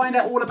we're going to find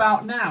out all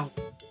about now.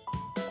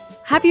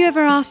 Have you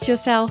ever asked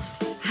yourself,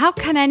 how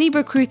can any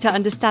recruiter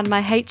understand my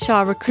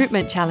HR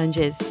recruitment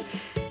challenges?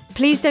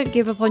 Please don't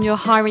give up on your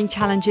hiring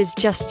challenges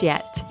just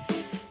yet.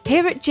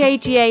 Here at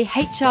JGA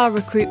HR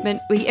Recruitment,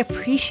 we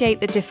appreciate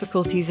the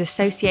difficulties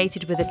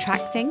associated with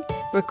attracting,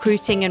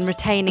 recruiting and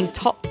retaining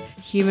top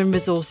human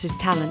resources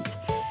talent.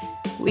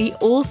 We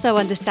also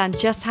understand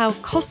just how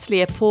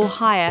costly a poor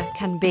hire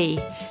can be.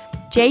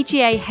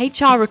 JGA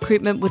HR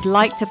Recruitment would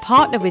like to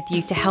partner with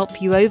you to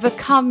help you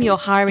overcome your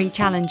hiring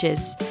challenges.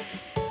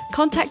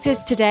 Contact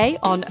us today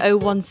on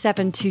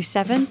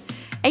 01727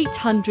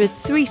 800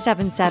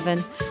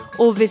 377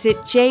 or visit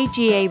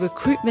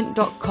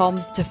jgarecruitment.com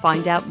to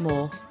find out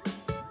more.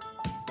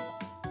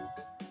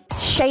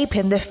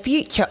 Shaping the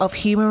future of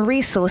human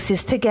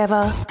resources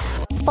together.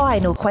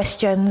 Final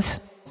questions.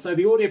 So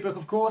the audiobook,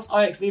 of course,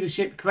 IX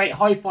Leadership, Create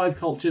High Five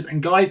Cultures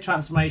and Guide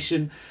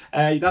Transformation.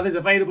 That is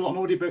available on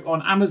audiobook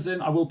on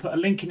Amazon. I will put a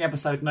link in the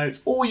episode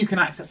notes, or you can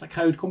access the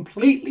code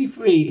completely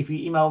free if you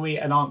email me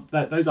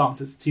those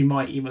answers to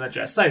my email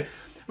address. So,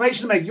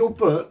 Rachel and Meg, your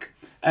book,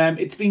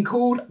 It's been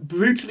called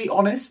brutally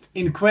honest,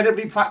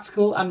 incredibly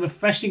practical, and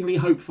refreshingly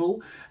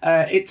hopeful.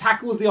 It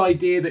tackles the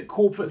idea that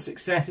corporate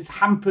success is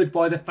hampered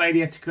by the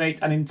failure to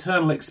create an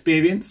internal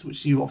experience,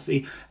 which you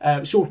obviously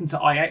shortened to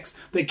IX,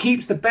 that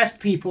keeps the best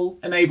people,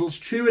 enables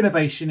true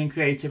innovation and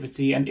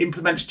creativity, and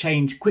implements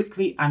change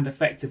quickly and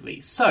effectively.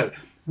 So,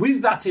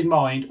 with that in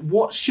mind,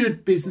 what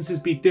should businesses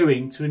be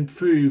doing to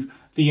improve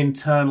the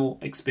internal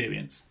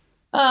experience?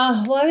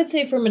 Well, I would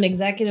say from an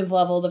executive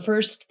level, the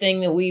first thing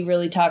that we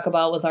really talk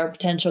about with our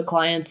potential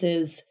clients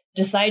is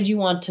decide you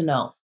want to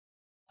know.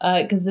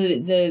 Because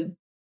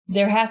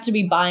there has to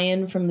be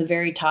buy-in from the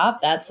very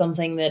top. That's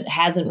something that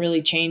hasn't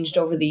really changed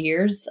over the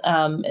years.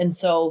 And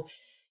so,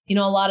 a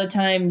lot of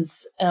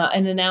times,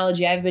 an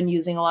analogy I've been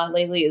using a lot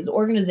lately is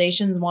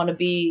organizations want to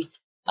be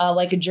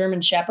like a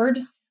German Shepherd.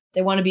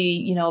 They want to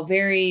be,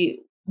 very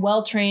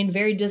well-trained,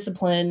 very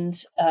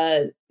disciplined,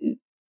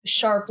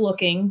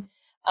 sharp-looking,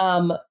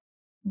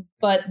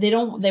 but they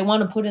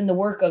want to put in the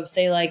work of,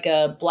 say, like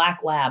a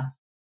black lab,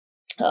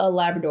 a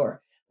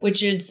Labrador,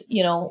 which is,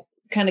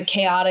 kind of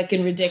chaotic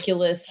and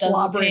ridiculous,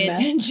 doesn't pay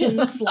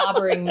attention,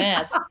 slobbering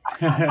mess.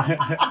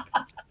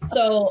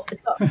 So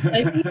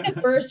I think the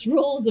first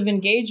rules of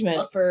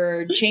engagement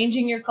for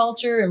changing your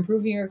culture,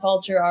 improving your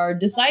culture are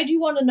decide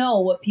you want to know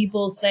what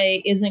people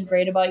say isn't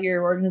great about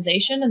your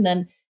organization, and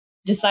then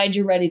decide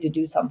you're ready to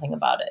do something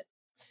about it.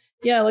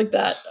 Yeah, I like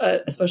that,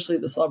 especially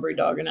the slobbery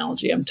dog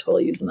analogy. I'm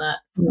totally using that.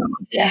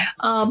 Yeah.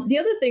 The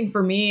other thing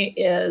for me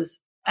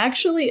is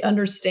actually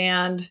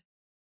understand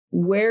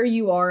where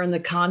you are in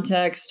the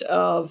context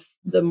of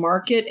the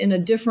market in a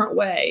different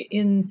way,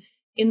 in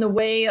the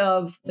way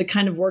of the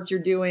kind of work you're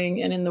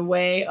doing and in the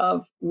way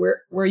of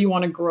where you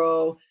want to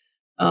grow,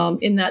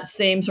 in that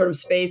same sort of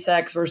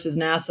SpaceX versus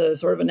NASA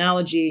sort of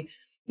analogy.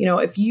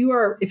 If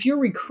you're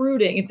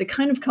recruiting, if the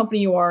kind of company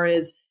you are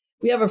is,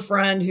 we have a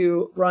friend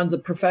who runs a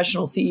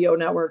professional CEO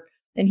network,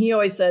 and he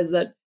always says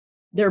that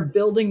they're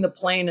building the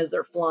plane as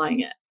they're flying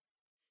it.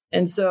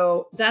 And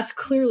so that's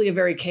clearly a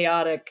very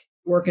chaotic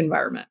work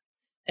environment.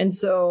 And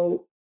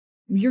so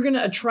you're going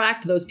to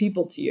attract those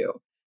people to you.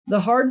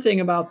 The hard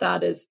thing about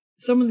that is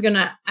someone's going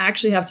to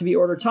actually have to be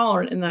order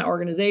tolerant in that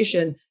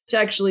organization to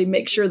actually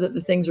make sure that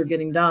the things are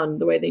getting done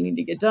the way they need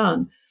to get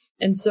done.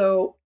 And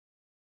so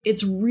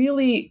it's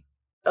really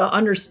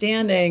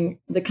understanding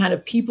the kind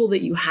of people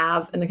that you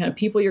have and the kind of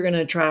people you're going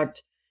to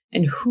attract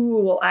and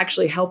who will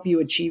actually help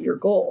you achieve your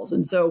goals.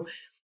 And so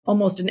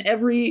almost in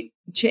every,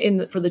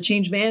 for the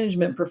change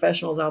management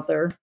professionals out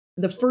there,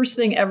 the first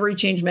thing every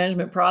change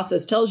management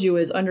process tells you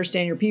is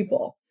understand your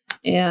people.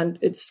 And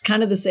it's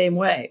kind of the same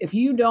way. If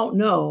you don't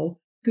know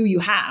who you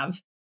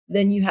have,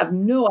 then you have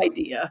no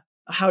idea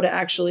how to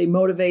actually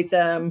motivate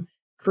them,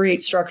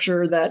 create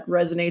structure that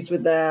resonates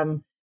with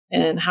them,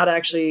 and how to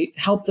actually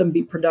help them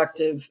be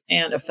productive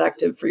and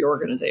effective for your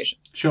organization.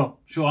 Sure.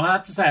 And I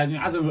have to say,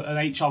 as an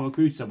HR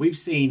recruiter, we've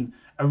seen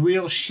a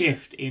real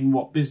shift in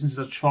what businesses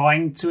are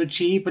trying to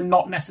achieve, but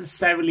not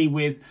necessarily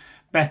with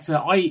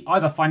better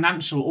either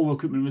financial or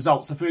recruitment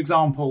results. So, for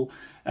example,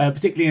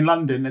 particularly in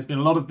London, there's been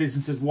a lot of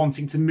businesses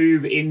wanting to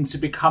move into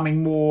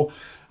becoming more,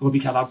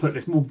 I'll put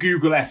this, more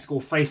Google-esque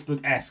or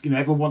Facebook-esque.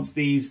 Everyone wants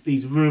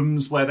these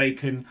rooms where they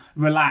can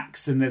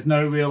relax and there's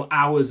no real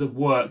hours of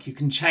work you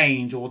can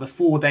change, or the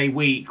 4-day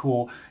week,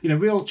 or,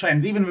 real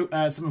trends. Even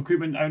some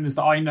recruitment owners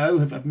that I know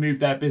have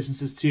moved their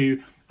businesses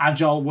to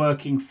agile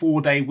working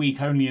 4-day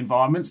week only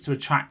environments to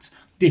attract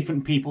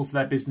different people to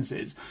their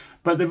businesses.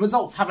 But the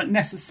results haven't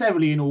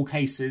necessarily in all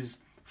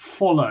cases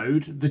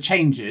followed the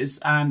changes,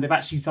 and they've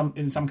actually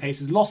in some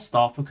cases lost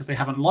staff because they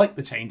haven't liked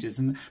the changes.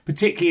 And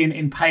particularly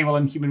in payroll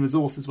and human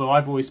resources, where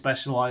I've always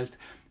specialised,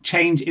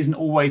 change isn't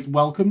always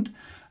welcomed,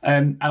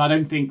 and I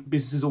don't think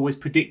businesses always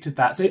predicted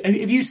that. So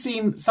have you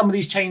seen some of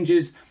these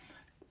changes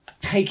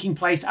taking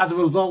place as a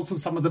result of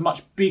some of the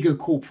much bigger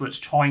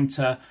corporates trying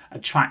to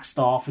attract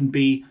staff and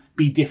be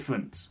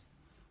different?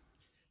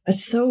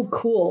 It's so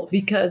cool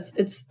because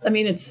it's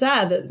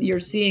sad that you're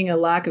seeing a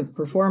lack of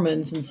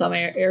performance in some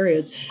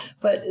areas.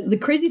 But the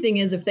crazy thing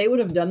is, if they would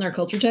have done their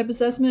culture type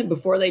assessment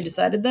before they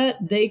decided that,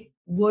 they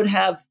would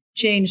have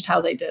changed how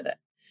they did it.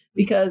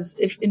 Because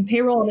if in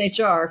payroll and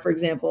HR, for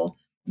example,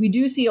 we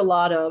do see a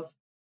lot of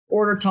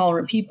order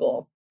tolerant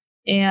people.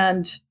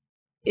 And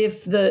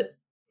if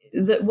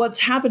what's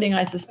happening,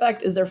 I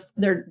suspect, is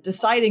they're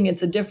deciding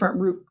it's a different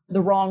root,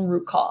 the wrong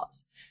root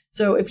cause.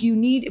 So if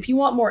you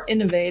want more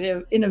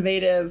innovative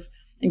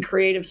and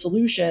creative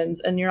solutions,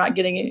 and you're not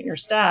getting it in your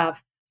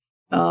staff,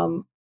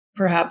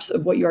 perhaps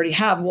of what you already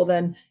have, well,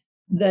 then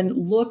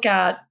look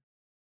at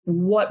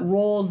what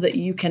roles that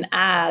you can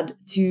add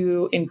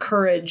to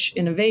encourage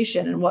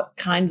innovation, and what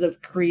kinds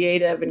of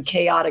creative and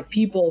chaotic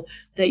people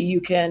that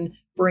you can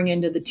bring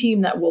into the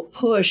team that will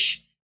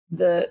push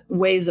the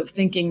ways of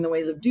thinking, the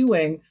ways of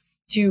doing,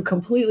 to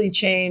completely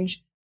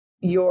change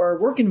your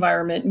work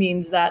environment.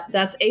 Means that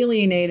that's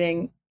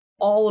alienating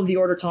all of the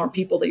order tolerant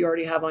people that you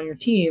already have on your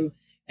team.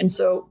 And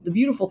so the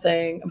beautiful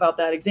thing about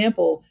that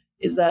example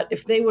is that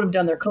if they would have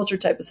done their culture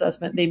type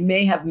assessment, they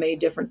may have made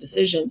different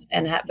decisions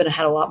and had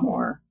a lot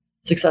more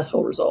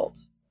successful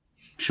results.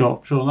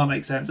 Sure, that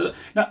makes sense.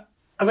 Now,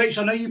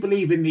 Rachel, I know you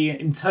believe in the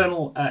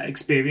internal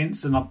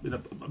experience, and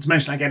to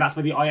mention again, that's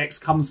where the IX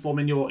comes from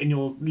in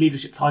your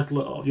leadership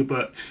title of your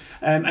book.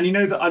 And I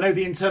know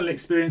the internal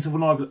experience of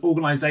an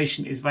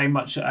organisation is very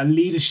much a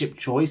leadership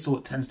choice, or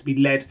it tends to be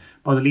led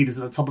by the leaders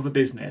at the top of a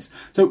business.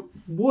 So,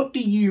 what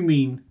do you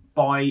mean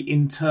by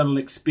internal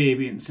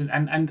experience,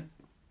 and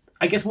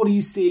I guess what are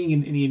you seeing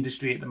in the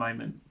industry at the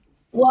moment?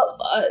 Well,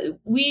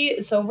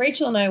 so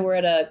Rachel and I were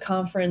at a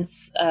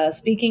conference,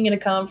 speaking at a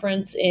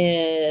conference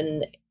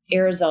in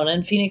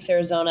Phoenix,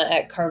 Arizona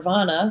at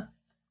Carvana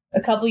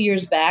a couple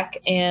years back.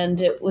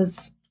 And it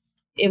was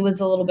a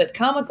little bit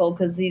comical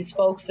because these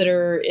folks that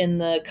are in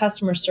the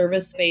customer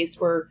service space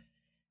were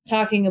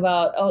talking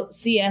about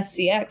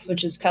CSCX,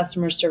 which is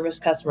customer service,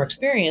 customer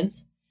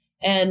experience.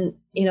 And,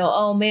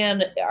 oh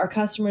man, our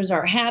customers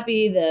aren't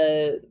happy.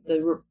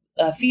 The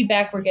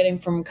feedback we're getting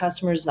from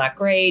customers is not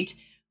great.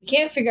 We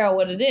can't figure out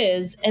what it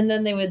is. And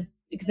then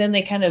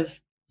they kind of,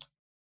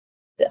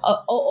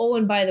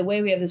 and by the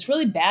way, we have this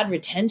really bad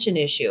retention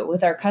issue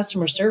with our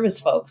customer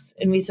service folks.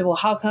 And we said, well,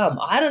 how come?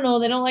 I don't know.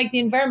 They don't like the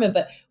environment,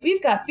 but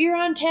we've got beer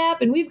on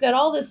tap and we've got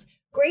all this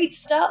great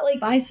stuff like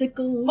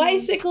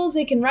bicycles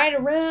they can ride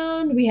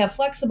around. We have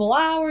flexible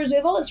hours. We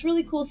have all this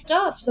really cool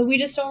stuff. So we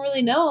just don't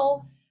really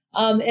know.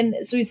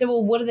 And so we said,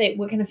 well, what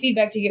kind of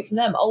feedback do you get from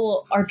them? Oh,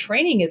 well, our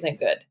training isn't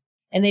good.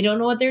 And they don't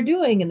know what they're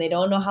doing, and they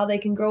don't know how they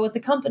can grow with the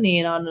company,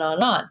 and on and on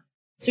and on.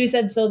 So he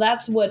said, so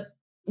that's what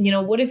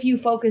if you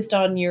focused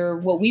on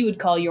what we would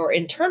call your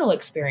internal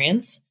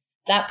experience,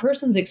 that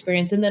person's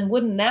experience, and then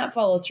wouldn't that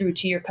follow through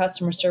to your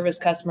customer service,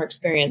 customer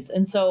experience?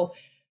 And so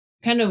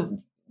kind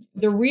of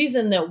the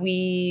reason that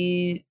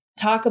we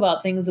talk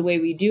about things the way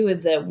we do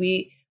is that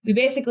we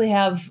basically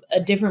have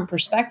a different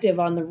perspective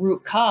on the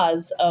root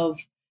cause of,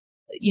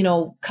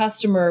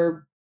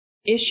 customer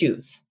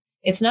issues.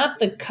 It's not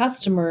the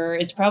customer.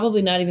 It's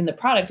probably not even the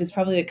product. It's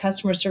probably the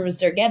customer service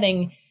they're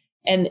getting.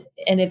 And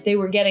if they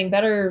were getting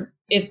better,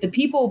 if the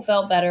people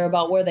felt better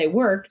about where they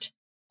worked,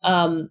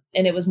 and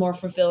it was more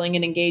fulfilling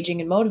and engaging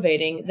and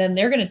motivating, then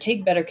they're going to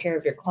take better care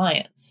of your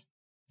clients.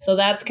 So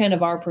that's kind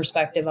of our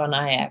perspective on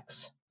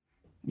IX.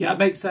 Yeah, it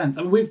makes sense.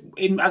 I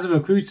mean, as a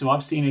recruiter,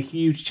 I've seen a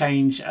huge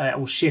change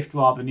or shift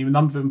rather in the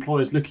number of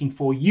employers looking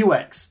for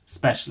UX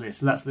specialists.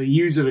 So that's the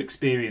user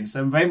experience.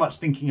 So I'm very much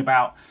thinking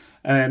about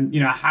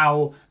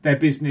how their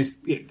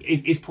business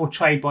is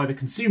portrayed by the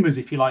consumers,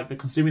 if you like, the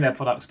consuming their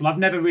products. But I've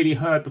never really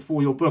heard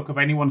before your book of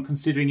anyone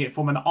considering it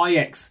from an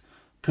IX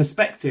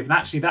perspective. And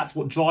actually, that's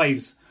what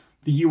drives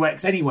the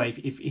UX anyway,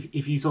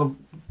 if you sort of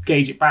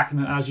gauge it back,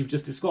 and as you've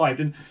just described.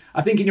 And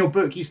I think in your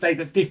book, you state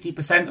that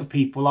 50% of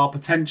people are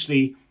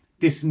potentially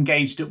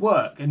disengaged at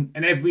work. And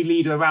every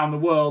leader around the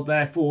world,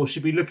 therefore,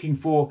 should be looking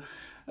for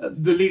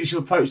the leadership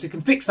approach that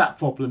can fix that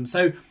problem.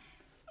 So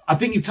I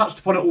think you've touched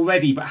upon it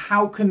already, but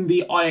how can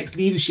the IX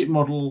leadership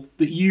model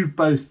that you've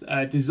both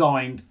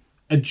designed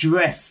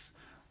address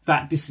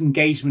that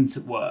disengagement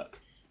at work?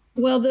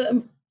 Well,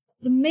 the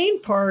main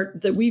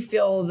part that we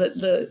feel that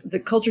the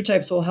culture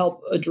types will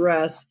help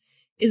address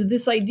is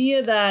this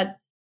idea that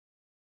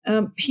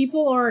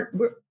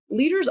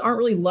leaders aren't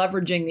really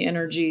leveraging the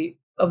energy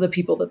of the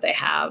people that they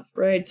have,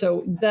 right?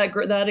 So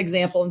that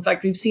example, in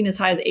fact, we've seen as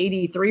high as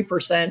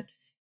 83%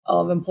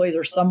 of employees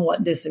are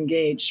somewhat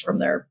disengaged from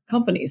their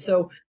company.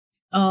 So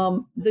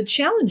the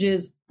challenge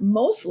is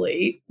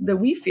mostly that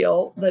we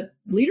feel that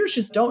leaders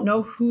just don't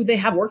know who they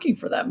have working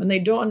for them, and they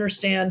don't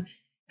understand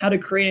how to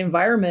create an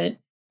environment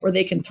where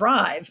they can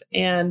thrive.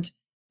 And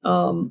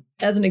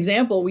as an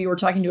example, we were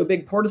talking to a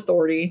big port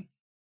authority,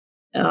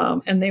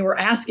 and they were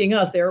asking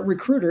us, they're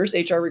recruiters,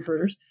 HR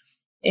recruiters,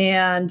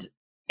 and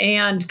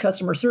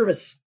customer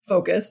service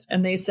focused.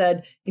 And they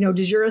said,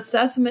 does your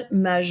assessment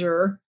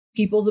measure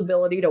people's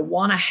ability to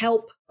want to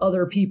help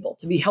other people,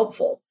 to be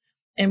helpful?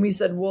 And we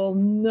said, well,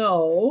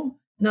 no,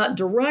 not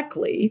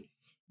directly.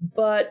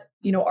 But,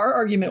 our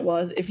argument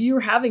was, if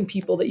you're having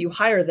people that you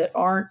hire that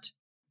aren't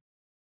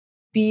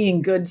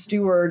being good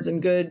stewards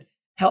and good,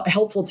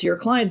 helpful to your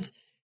clients,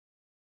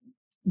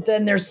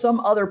 then there's some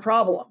other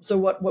problem. So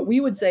what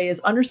we would say is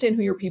understand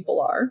who your people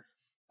are.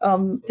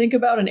 Think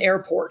about an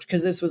airport,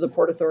 because this was a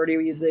port authority.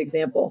 We use the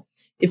example.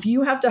 If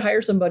you have to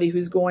hire somebody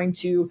who's going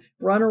to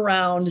run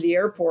around the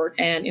airport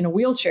and in a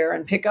wheelchair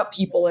and pick up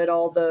people at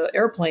all the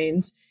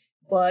airplanes,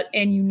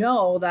 and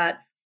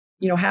that,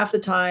 half the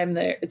time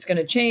it's going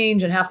to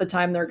change, and half the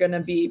time they're going to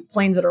be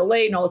planes that are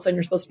late, and all of a sudden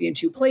you're supposed to be in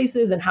two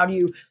places, and how do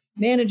you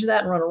manage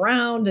that and run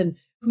around, and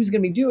who's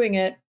going to be doing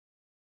it?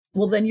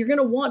 Well, then you're going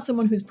to want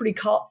someone who's pretty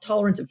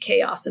tolerant of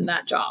chaos in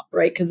that job,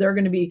 right? Because they're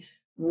going to be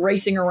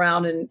racing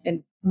around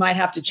and might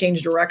have to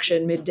change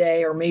direction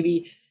midday, or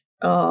maybe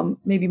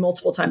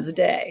multiple times a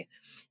day.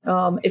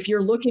 If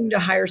you're looking to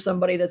hire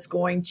somebody that's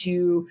going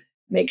to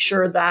make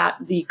sure that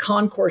the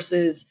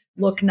concourses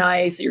look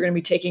nice, you're going to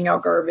be taking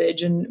out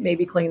garbage and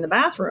maybe cleaning the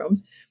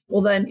bathrooms,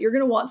 well, then you're going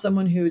to want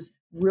someone who's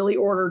really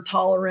order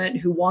tolerant,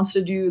 who wants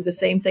to do the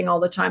same thing all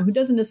the time, who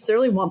doesn't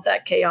necessarily want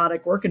that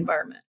chaotic work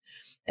environment.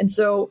 And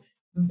so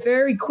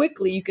very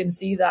quickly, you can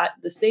see that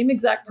the same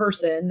exact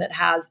person that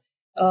has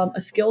a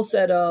skill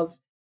set of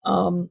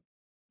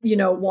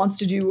wants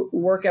to do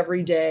work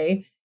every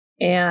day,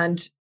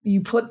 and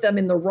you put them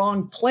in the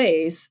wrong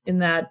place in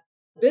that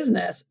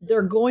business,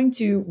 they're going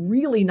to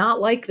really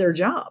not like their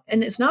job.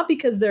 And it's not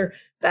because they're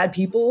bad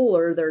people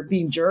or they're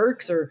being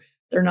jerks or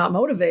they're not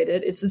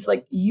motivated. It's just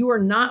like you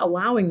are not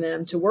allowing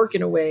them to work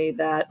in a way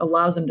that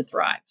allows them to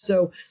thrive.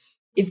 So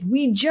if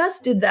we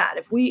just did that,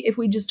 if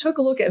we just took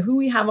a look at who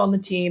we have on the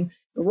team,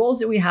 the roles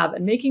that we have,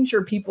 and making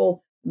sure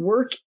people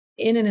work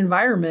in an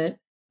environment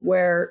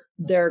where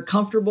they're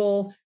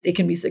comfortable, they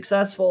can be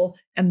successful,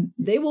 and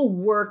they will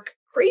work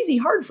crazy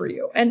hard for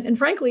you. And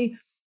frankly,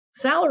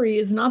 salary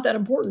is not that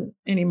important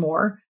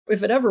anymore,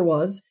 if it ever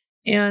was.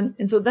 And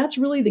so that's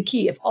really the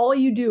key. If all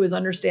you do is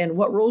understand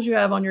what roles you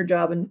have on your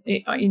job and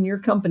in your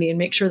company, and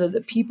make sure that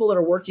the people that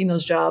are working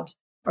those jobs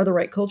are the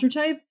right culture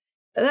type,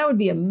 that would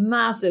be a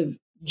massive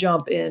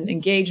jump in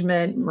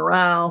engagement,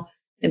 morale,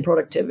 and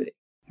productivity.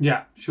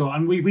 Yeah, sure.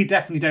 And we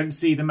definitely don't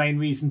see the main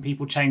reason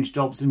people change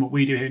jobs in what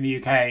we do here in the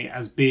UK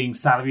as being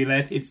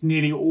salary-led. It's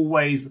nearly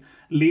always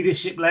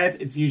leadership-led.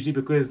 It's usually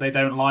because they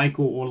don't like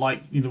or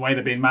like the way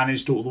they're being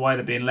managed or the way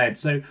they're being led.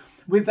 So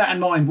with that in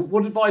mind,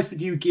 what advice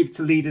would you give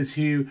to leaders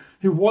who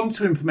want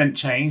to implement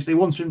change? They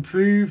want to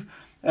improve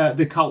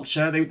the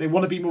culture. They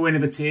want to be more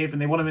innovative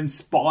and they want to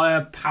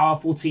inspire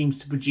powerful teams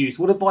to produce.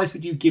 What advice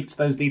would you give to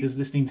those leaders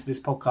listening to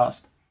this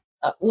podcast?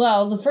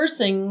 Well, the first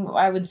thing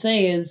I would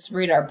say is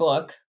read our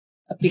book,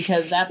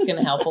 because that's going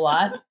to help a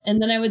lot.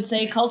 And then I would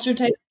say culture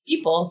type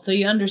people, so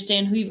you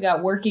understand who you've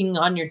got working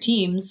on your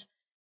teams.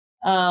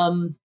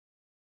 Rachel's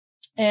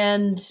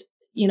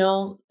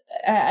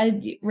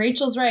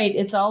right.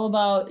 It's all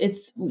about,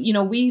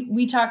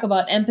 we talk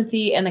about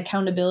empathy and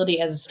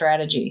accountability as a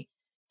strategy.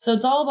 So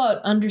it's all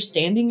about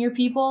understanding your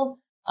people.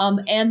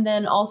 And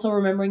then also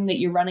remembering that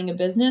you're running a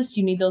business,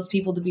 you need those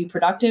people to be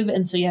productive.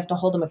 And so you have to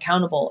hold them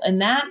accountable. And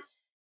that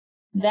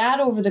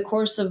over the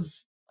course of,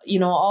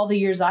 all the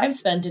years I've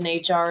spent in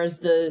HR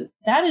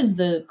that is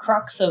the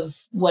crux of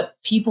what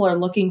people are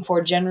looking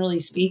for, generally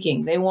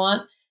speaking. They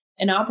want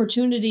an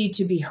opportunity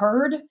to be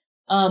heard,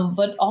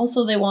 but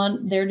also they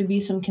want there to be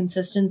some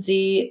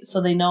consistency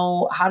so they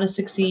know how to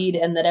succeed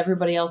and that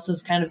everybody else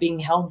is kind of being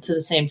held to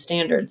the same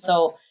standard.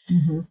 So,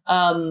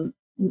 I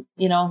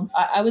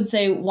would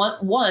say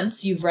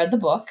once you've read the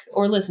book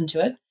or listened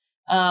to it,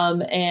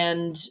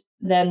 and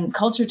then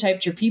culture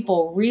typed your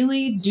people,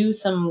 really do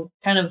some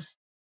kind of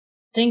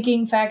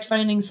thinking,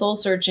 fact-finding,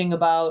 soul-searching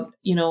about,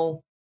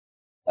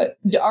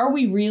 are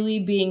we really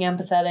being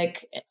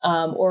empathetic,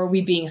 or are we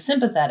being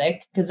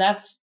sympathetic? Because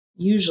that's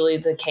usually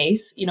the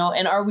case,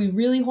 and are we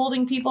really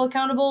holding people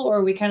accountable, or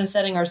are we kind of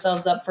setting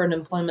ourselves up for an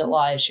employment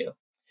law issue?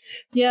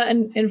 Yeah.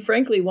 And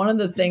frankly, one of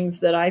the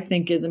things that I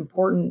think is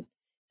important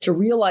to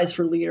realize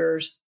for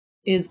leaders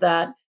is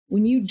that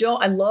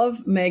I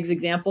love Meg's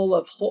example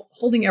of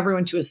holding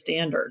everyone to a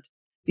standard,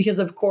 because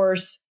of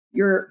course,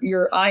 your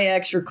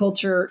IX, your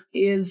culture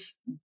is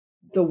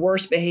the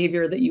worst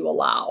behavior that you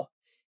allow.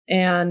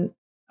 And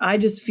I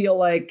just feel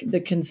like the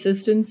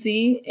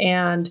consistency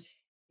and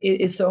it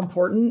is so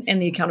important,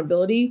 and the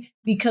accountability,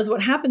 because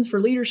what happens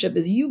for leadership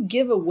is you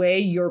give away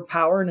your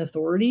power and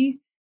authority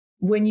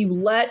when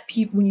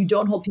you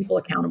don't hold people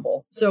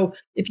accountable. So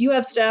if you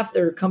have staff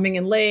that are coming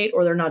in late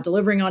or they're not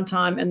delivering on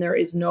time and there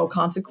is no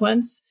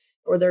consequence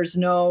or there's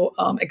no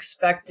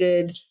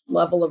expected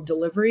level of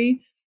delivery,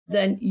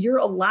 then you're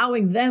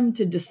allowing them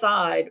to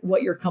decide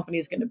what your company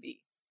is going to be.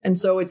 And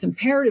so it's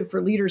imperative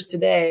for leaders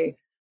today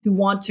who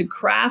want to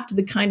craft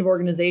the kind of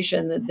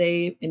organization that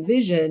they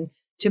envision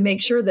to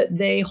make sure that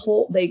they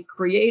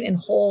create and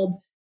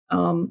hold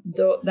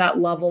that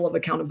level of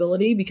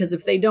accountability, because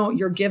if they don't,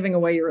 you're giving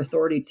away your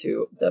authority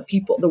to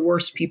the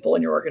worst people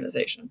in your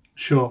organization.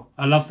 Sure.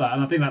 I love that.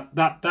 And I think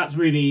that's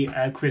really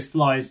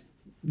crystallized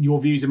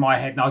your views in my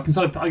head. Now,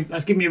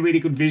 that's given me a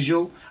really good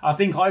visual. I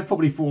think I've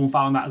probably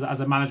found that as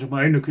a manager of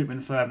my own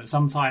recruitment firm, that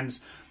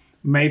sometimes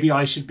maybe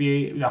I should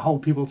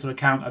hold people to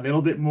account a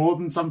little bit more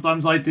than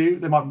sometimes I do.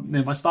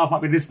 My staff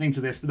might be listening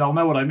to this, but they'll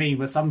know what I mean.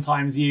 But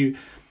sometimes you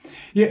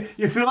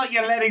feel like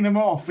you're letting them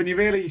off, and you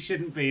really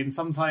shouldn't be. And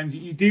sometimes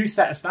you do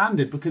set a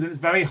standard, because it's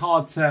very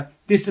hard to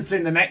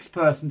discipline the next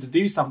person to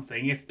do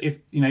something if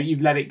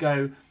you've let it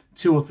go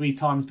 2 or 3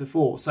 times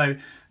before. So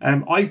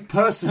I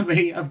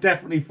personally have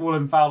definitely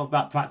fallen foul of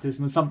that practice,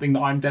 and it's something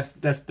that I'm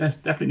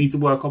definitely need to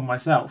work on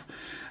myself.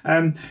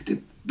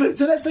 But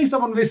so let's say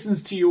someone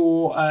listens to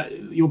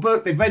your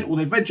book, they've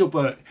read your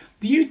book.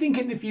 Do you think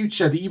in the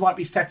future that you might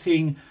be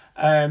setting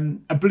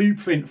a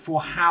blueprint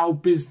for how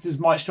businesses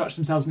might structure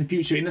themselves in the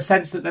future, in the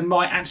sense that they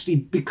might actually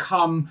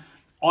become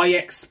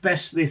IX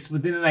specialists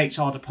within an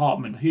HR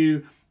department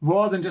who,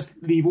 rather than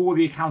just leave all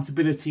the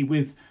accountability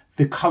with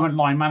the current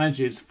line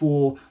managers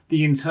for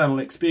the internal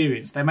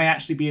experience, they may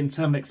actually be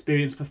internal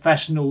experience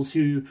professionals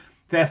who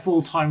their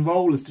full-time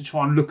role is to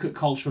try and look at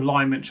cultural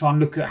alignment, try and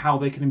look at how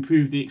they can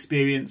improve the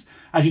experience.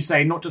 As you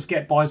say, not just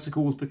get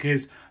bicycles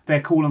because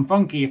they're cool and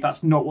funky, if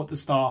that's not what the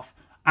staff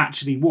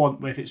actually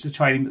want, if it's the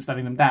training that's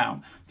letting them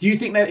down. Do you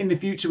think that in the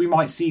future we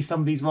might see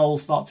some of these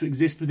roles start to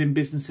exist within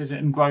businesses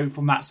and grow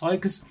from that side?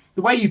 Because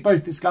the way you've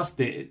both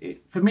discussed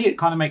it, for me, it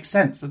kind of makes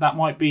sense that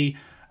might be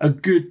a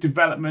good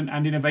development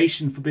and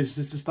innovation for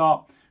businesses to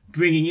start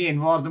bringing in,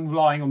 rather than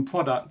relying on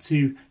product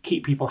to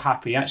keep people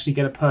happy, actually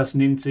get a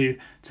person in to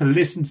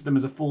listen to them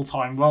as a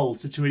full-time role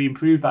to really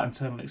improve that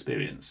internal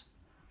experience.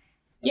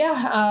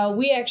 Yeah,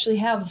 we actually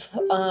have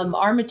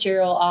our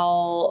material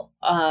all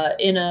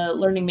in a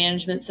learning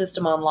management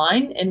system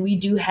online, and we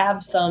do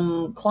have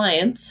some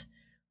clients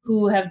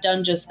who have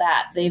done just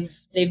that.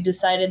 They've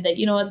decided that,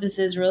 you know what, this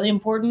is really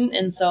important,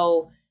 and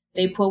so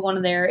they put one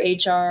of their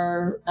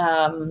HR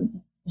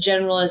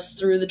generalists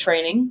through the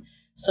training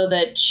so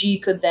that she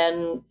could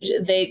then,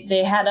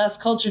 they had us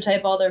culture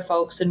type all their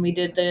folks, and we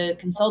did the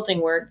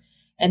consulting work.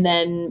 And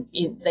then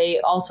they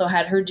also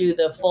had her do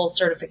the full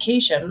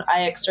certification,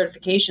 IX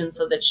certification,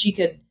 so that she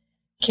could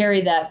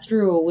carry that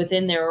through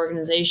within their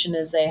organization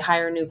as they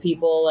hire new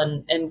people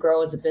and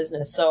grow as a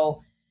business.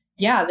 So,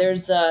 yeah,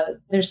 there's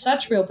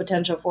such real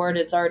potential for it.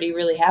 It's already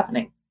really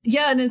happening.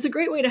 Yeah, and it's a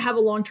great way to have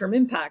a long-term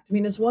impact. I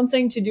mean, it's one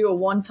thing to do a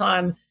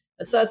one-time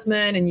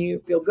assessment and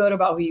you feel good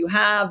about who you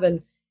have.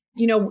 And,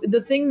 you know,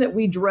 the thing that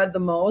we dread the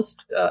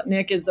most,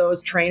 Nick, is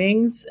those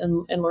trainings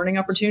and learning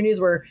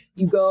opportunities where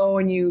you go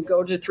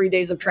to 3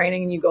 days of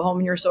training and you go home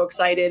and you're so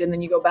excited. And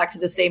then you go back to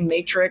the same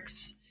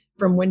matrix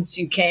from whence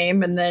you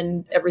came, and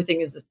then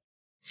everything is the same.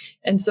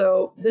 And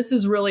so this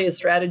is really a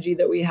strategy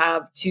that we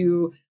have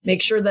to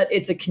make sure that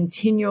it's a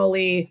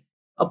continually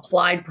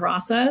applied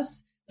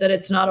process, that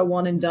it's not a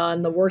one and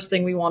done. The worst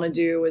thing we want to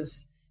do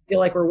is feel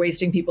like we're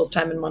wasting people's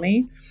time and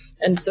money.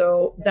 And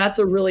so that's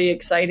a really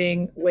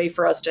exciting way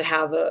for us to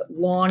have a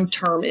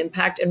long-term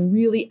impact and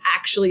really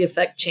actually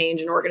affect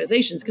change in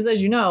organizations. Because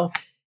as you know,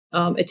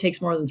 it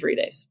takes more than 3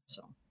 days.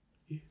 So.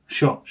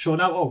 Sure.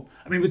 Now,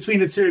 I mean, between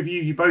the two of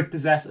you, you both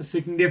possess a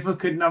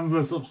significant number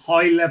of sort of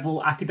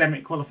high-level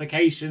academic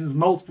qualifications,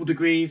 multiple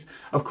degrees,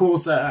 of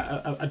course,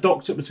 a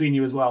doctorate between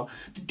you as well.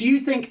 Do you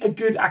think a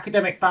good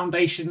academic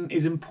foundation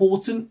is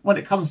important when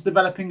it comes to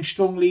developing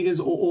strong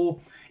leaders, or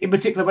in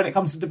particular when it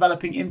comes to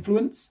developing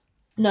influence?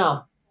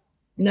 No.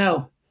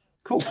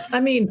 Cool. I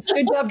mean,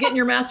 good job getting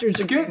your master's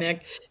degree,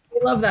 Nick.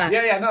 We love that.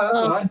 Yeah, no,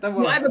 that's all right. Don't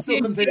worry. I have a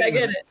PhD,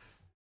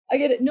 I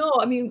get it. No,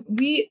 I mean,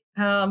 we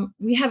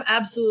have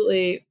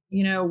absolutely,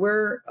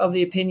 we're of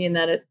the opinion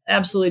that it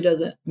absolutely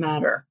doesn't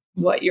matter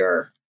what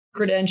your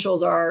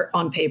credentials are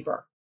on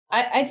paper.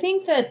 I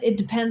think that it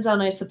depends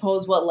on, I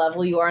suppose, what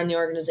level you are in the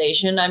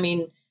organization. I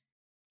mean,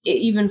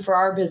 even for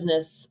our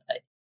business,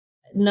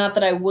 not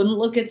that I wouldn't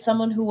look at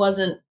someone who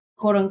wasn't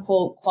quote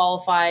unquote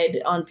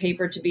qualified on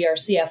paper to be our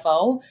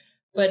CFO,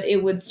 but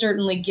it would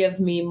certainly give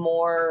me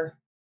more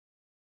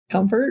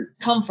comfort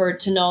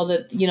to know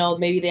that,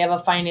 maybe they have a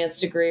finance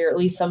degree or at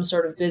least some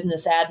sort of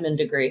business admin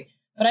degree.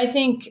 But I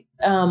think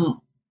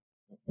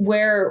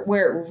where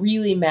it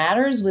really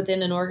matters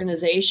within an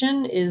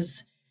organization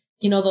is,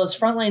 those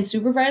frontline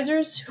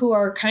supervisors who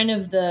are kind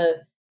of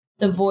the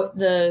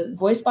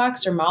voice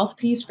box or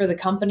mouthpiece for the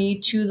company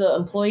to the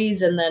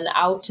employees and then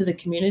out to the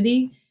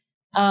community.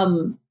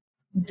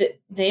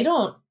 They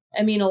don't,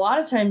 a lot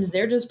of times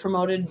they're just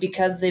promoted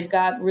because they've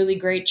got really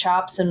great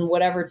chops and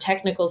whatever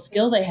technical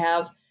skill they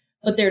have,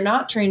 but they're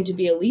not trained to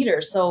be a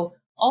leader. So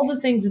all the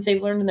things that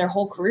they've learned in their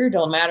whole career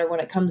don't matter when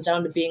it comes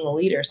down to being a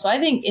leader. So I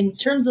think in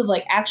terms of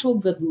like actual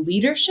good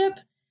leadership,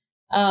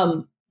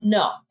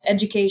 no,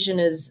 education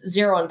is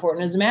zero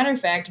important. As a matter of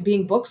fact,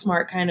 being book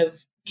smart kind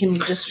of can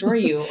destroy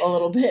you a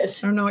little bit.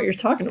 I don't know what you're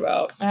talking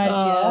about.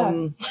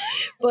 Yeah.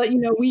 But,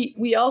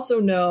 we also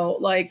know,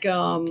 like,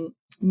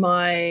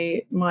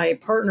 my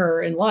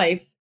partner in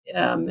life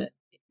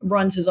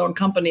runs his own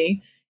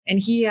company, and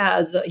he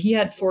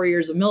had 4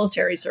 years of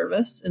military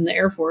service in the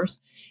Air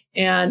Force,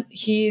 and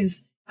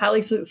he's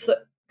highly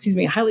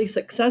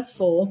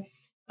successful,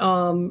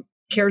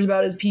 cares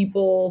about his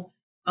people,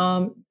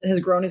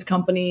 has grown his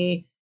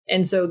company.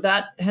 And so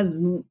that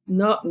has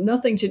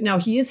nothing to, now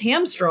he is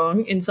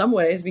hamstrung in some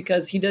ways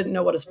because he didn't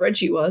know what a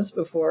spreadsheet was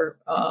before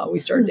we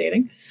started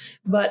dating,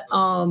 but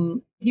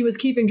he was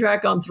keeping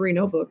track on 3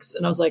 notebooks.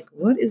 And I was like,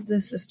 what is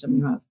this system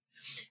you have?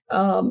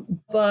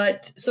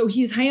 But so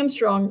he's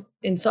hamstrung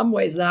in some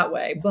ways that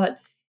way, but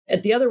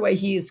at the other way,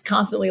 he's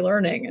constantly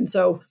learning. And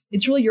so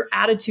it's really your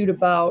attitude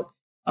about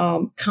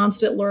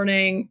constant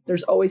learning.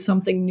 There's always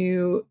something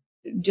new.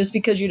 Just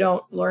because you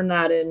don't learn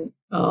that in,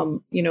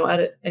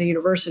 at a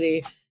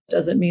university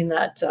doesn't mean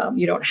that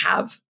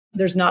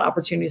there's not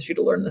opportunities for you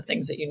to learn the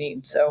things that you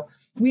need. So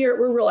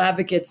we're real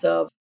advocates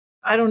of,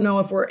 I don't know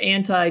if we're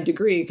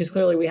anti-degree, because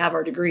clearly we have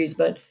our degrees,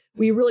 but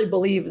we really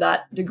believe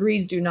that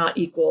degrees do not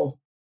equal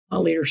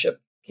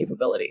leadership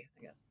capability,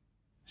 I guess.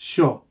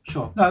 Sure.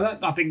 No,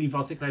 I think you've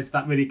articulated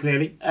that really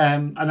clearly.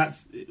 And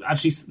that's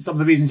actually some of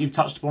the reasons you've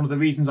touched upon, of the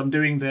reasons I'm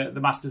doing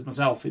the Masters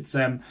myself. It's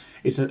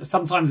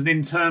sometimes an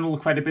internal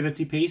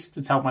credibility piece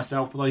to tell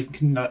myself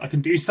that I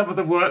can do some of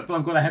the work that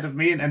I've got ahead of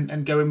me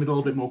and go in with a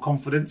little bit more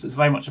confidence. It's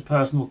very much a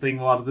personal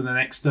thing rather than an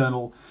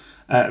external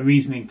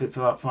reasoning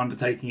for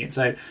undertaking it.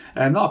 So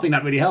I think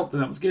that really helped,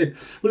 and that was good.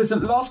 Well,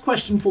 listen, last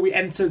question before we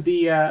enter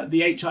the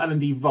HR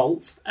L&D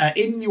Vault.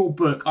 In your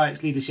book,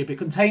 IX Leadership, it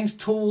contains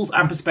tools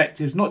and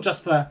perspectives, not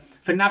just for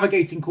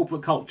navigating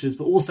corporate cultures,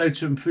 but also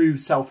to improve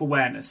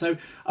self-awareness. So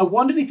I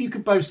wondered if you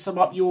could both sum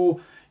up your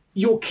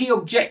key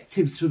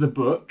objectives for the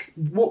book.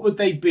 What would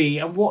they be,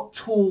 and what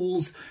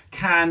tools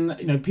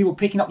can people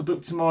picking up the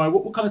book tomorrow,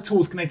 what kind of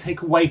tools can they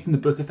take away from the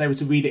book if they were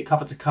to read it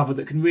cover to cover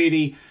that can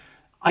really,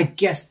 I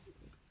guess,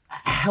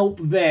 help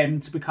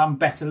them to become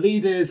better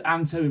leaders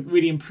and to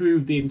really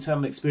improve the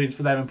internal experience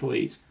for their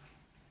employees?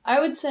 I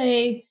would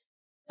say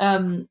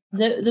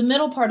the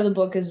middle part of the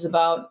book it's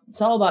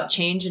all about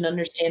change and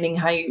understanding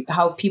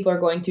how people are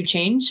going through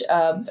change,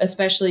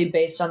 especially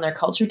based on their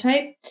culture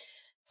type.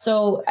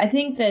 So I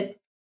think that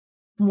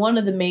one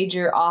of the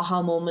major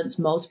aha moments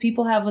most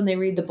people have when they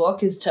read the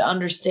book is to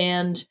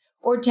understand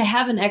or to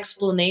have an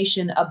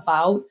explanation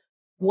about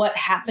what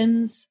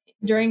happens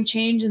during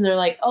change. And they're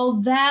like,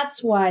 oh,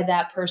 that's why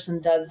that person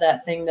does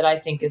that thing that I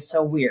think is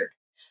so weird.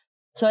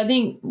 So I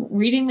think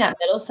reading that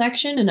middle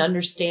section and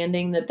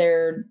understanding that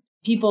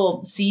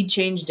people see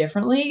change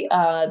differently,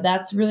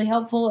 that's really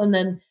helpful. And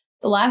then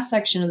the last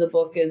section of the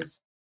book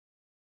is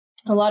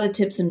a lot of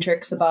tips and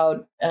tricks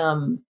about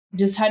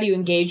just how do you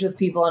engage with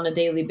people on a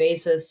daily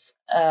basis,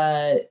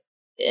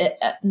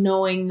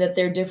 knowing that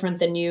they're different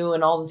than you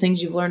and all the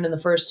things you've learned in the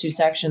first two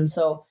sections.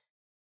 So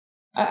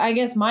I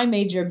guess my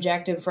major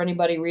objective for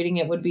anybody reading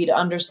it would be to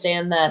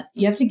understand that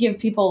you have to give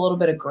people a little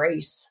bit of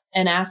grace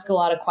and ask a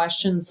lot of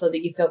questions so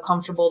that you feel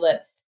comfortable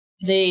that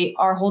they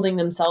are holding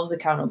themselves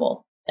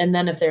accountable. And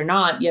then if they're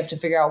not, you have to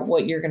figure out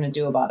what you're going to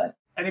do about it.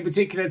 Any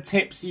particular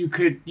tips you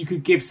could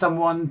give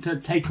someone to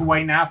take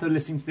away now if they're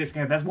listening to this?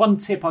 There's one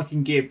tip I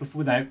can give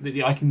before that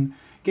I can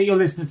get your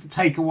listeners to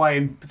take away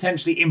and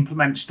potentially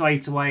implement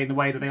straight away in the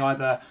way that they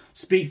either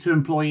speak to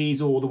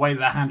employees or the way that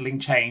they're handling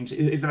change.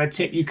 Is there a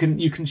tip you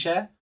can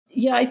share?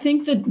 Yeah, I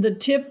think that the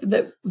tip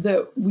that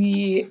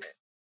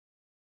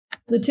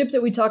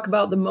we talk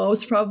about the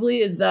most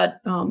probably is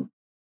that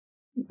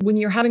when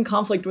you're having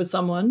conflict with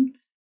someone,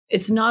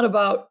 it's not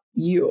about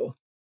you.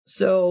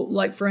 So,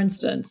 like for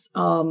instance,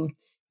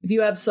 if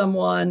you have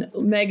someone,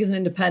 Meg is an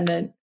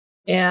independent,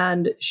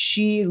 and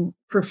she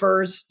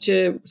prefers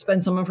to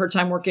spend some of her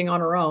time working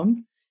on her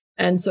own,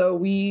 and so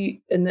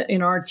we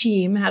in our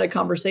team had a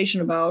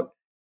conversation about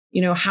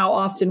how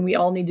often we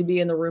all need to be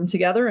in the room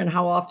together and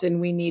how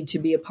often we need to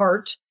be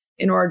apart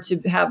in order to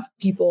have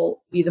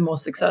people be the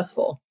most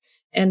successful.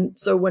 And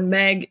so when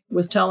Meg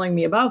was telling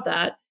me about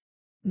that,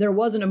 there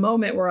wasn't a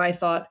moment where I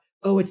thought,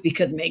 oh, it's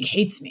because Meg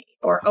hates me,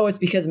 or, oh, it's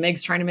because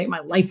Meg's trying to make my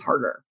life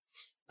harder.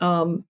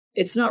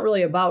 It's not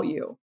really about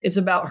you. It's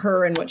about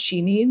her and what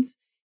she needs.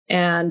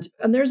 And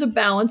there's a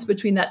balance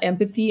between that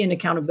empathy and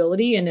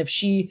accountability. And if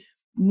she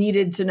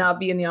needed to not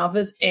be in the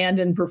office and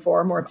didn't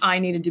perform, or if I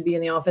needed to be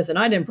in the office and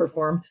I didn't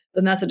perform,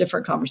 then that's a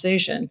different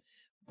conversation.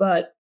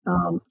 But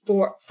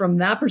from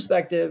that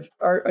perspective,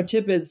 our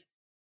tip is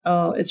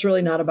it's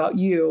really not about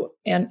you.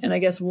 And I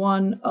guess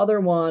one other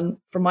one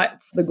for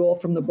the goal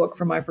from the book,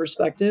 from my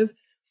perspective,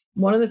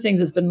 one of the things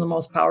that's been the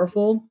most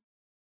powerful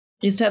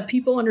is to have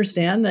people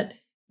understand that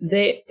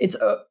it's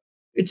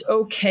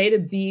okay to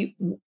be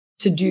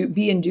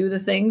and do the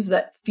things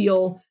that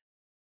feel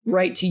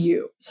right to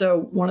you.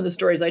 So one of the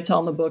stories I tell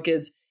in the book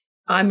is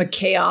I'm a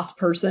chaos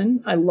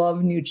person. I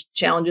love new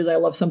challenges. I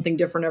love something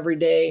different every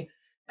day.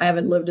 I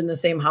haven't lived in the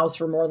same house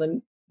for more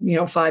than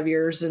 5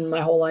 years in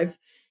my whole life,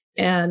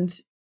 and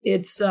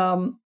it's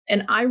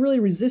and I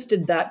really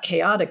resisted that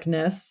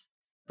chaoticness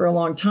for a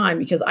long time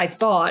because I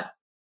thought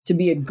to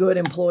be a good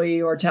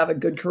employee or to have a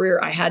good career,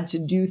 I had to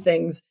do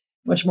things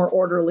much more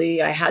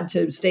orderly. I had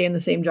to stay in the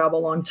same job a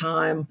long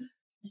time.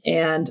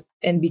 And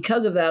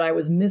because of that, I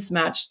was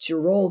mismatched to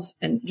roles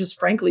and just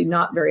frankly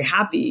not very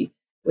happy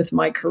with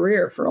my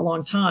career for a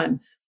long time.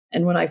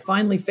 And when I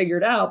finally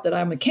figured out that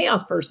I'm a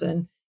chaos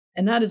person,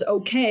 and that is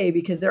okay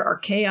because there are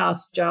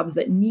chaos jobs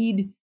that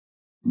need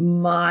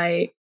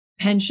my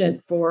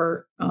penchant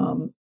for,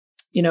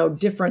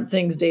 different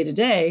things day to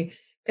day,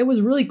 it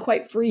was really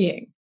quite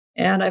freeing.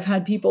 And I've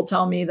had people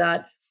tell me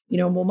that,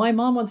 well, my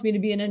mom wants me to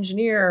be an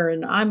engineer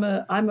and I'm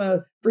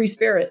a free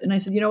spirit. And I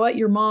said, you know what?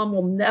 Your mom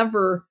will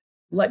never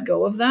let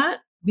go of that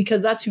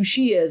because that's who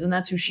she is and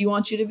that's who she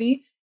wants you to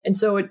be. And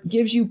so it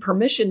gives you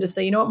permission to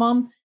say, you know what,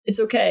 Mom, it's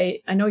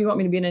okay. I know you want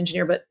me to be an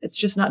engineer, but it's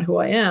just not who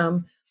I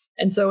am.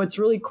 And so it's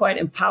really quite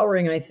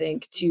empowering, I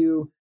think,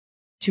 to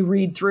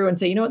read through and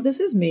say, you know what, this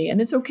is me and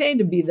it's okay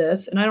to be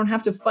this. And I don't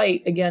have to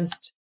fight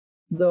against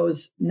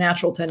those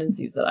natural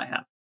tendencies that I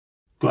have.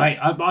 Great.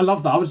 I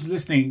love that. I was just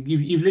listening.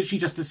 You've literally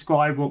just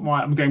described what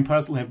I'm going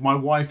personal here. My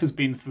wife has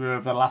been through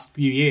over the last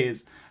few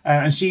years.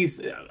 And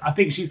I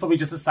think she's probably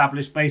just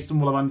established, based on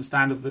what I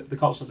understand of the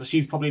culture, that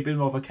she's probably been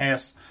more of a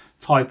chaos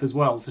type as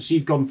well. So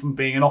she's gone from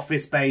being an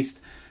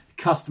office-based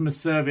customer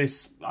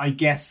service, I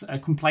guess, a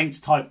complaints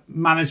type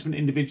management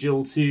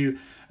individual to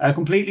a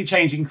completely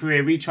changing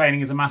career,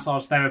 retraining as a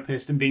massage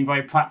therapist and being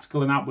very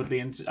practical and outwardly.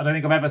 And I don't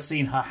think I've ever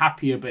seen her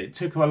happier, but it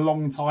took her a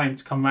long time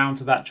to come around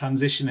to that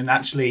transition and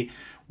actually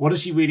What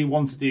does she really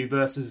want to do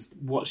versus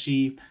what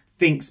she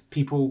thinks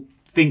people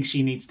think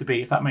she needs to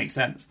be, if that makes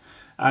sense.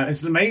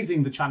 It's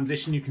amazing the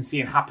transition you can see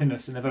in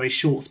happiness in a very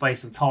short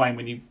space of time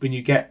when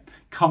you get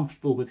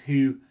comfortable with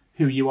who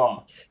you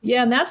are.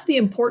 Yeah, and that's the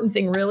important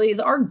thing, really,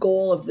 is our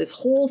goal of this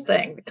whole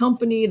thing, the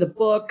company, the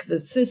book, the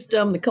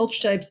system, the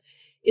culture types,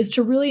 is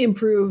to really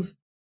improve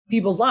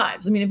people's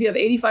lives. I mean, if you have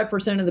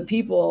 85% of the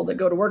people that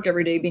go to work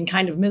every day being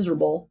kind of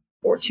miserable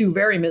or too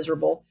very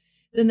miserable,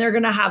 then they're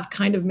going to have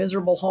kind of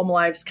miserable home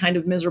lives, kind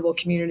of miserable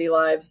community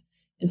lives.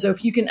 And so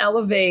if you can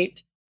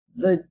elevate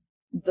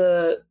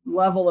the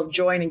level of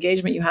joy and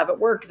engagement you have at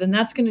work, then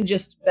that's going to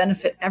just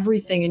benefit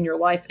everything in your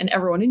life and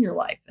everyone in your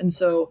life. And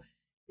so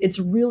it's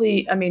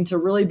really, I mean, to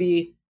really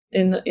be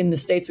in the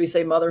States, we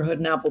say motherhood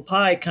and apple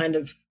pie kind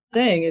of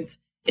thing.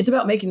 It's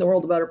about making the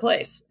world a better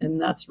place.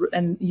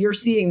 And you're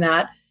seeing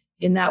that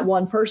in that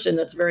one person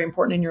that's very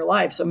important in your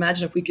life. So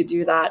imagine if we could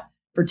do that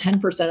for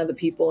 10% of the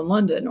people in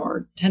London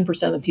or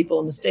 10% of the people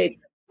in the States.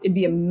 It'd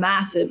be a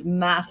massive,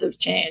 massive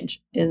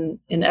change in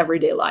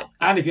everyday life.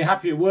 And if you're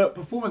happy at work,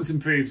 performance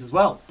improves as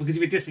well. Because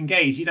if you're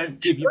disengaged, you don't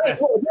give your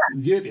best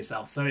view of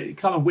yourself. So it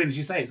kind of wins, as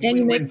you say. It's a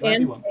win-win for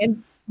everyone.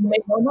 And you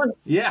make more money.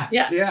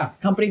 Yeah.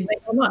 Companies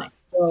make more money.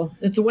 So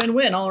it's a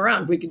win-win all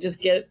around. We could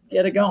just get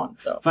it going.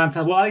 So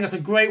fantastic. Well, I think that's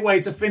a great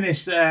way to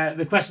finish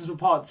the questions for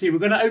part 2. We're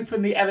going to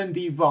open the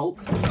L&D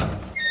vault.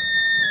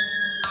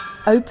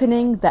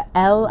 Opening the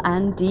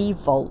L&D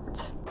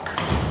vault.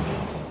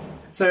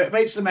 So,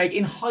 Rachel and Meg,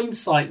 in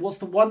hindsight, what's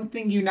the one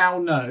thing you now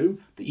know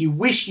that you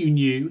wish you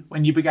knew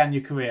when you began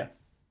your career?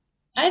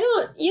 I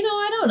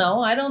don't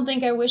know. I don't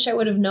think I wish I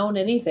would have known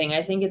anything.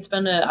 I think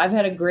I've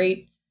had a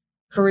great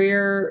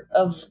career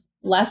of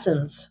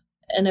lessons.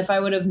 And if I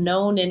would have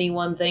known any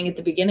one thing at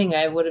the beginning,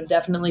 I would have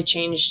definitely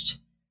changed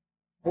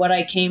what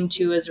I came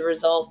to as a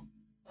result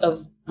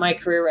of my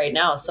career right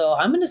now. So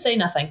I'm going to say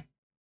nothing.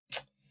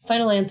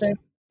 Final answer.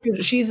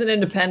 She's an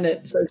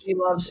independent, so she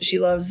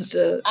loves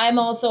to. I'm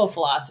also a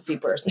philosophy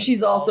person.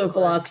 She's also a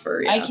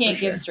philosopher. Yeah, I can't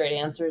give straight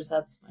answers.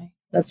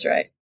 That's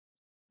right.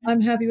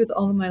 I'm happy with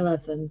all of my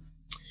lessons.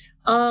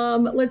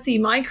 Let's see.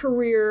 My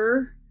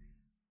career.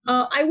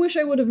 I wish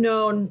I would have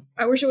known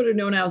I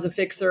was a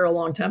fixer a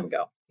long time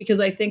ago, because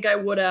I think I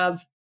would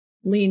have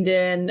leaned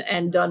in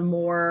and done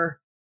more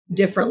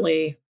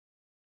differently.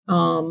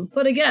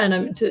 But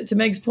again, to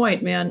Meg's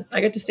point, man,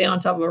 I got to stand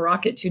on top of a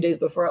rocket 2 days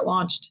before it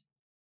launched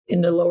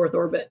into low Earth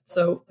orbit.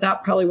 So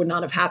that probably would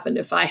not have happened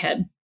if I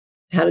had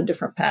a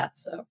different path.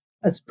 So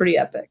that's pretty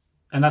epic.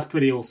 And that's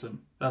pretty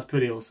awesome.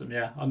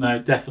 Yeah, I know,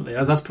 definitely.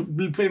 That's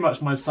pretty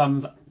much my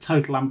son's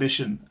total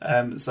ambition.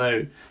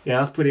 So yeah,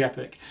 that's pretty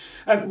epic.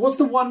 What's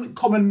the one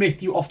common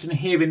myth you often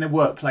hear in the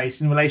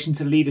workplace in relation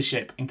to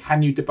leadership, and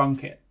can you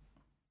debunk it?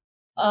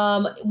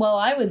 Well,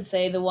 I would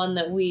say the one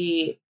that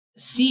we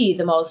see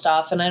the most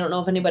often, I don't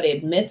know if anybody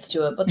admits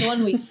to it, but the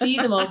one we see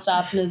the most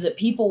often is that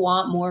people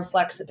want more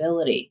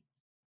flexibility.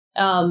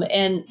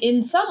 And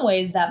in some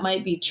ways that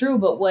might be true,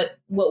 but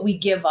what we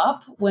give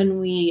up when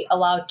we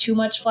allow too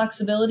much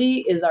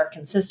flexibility is our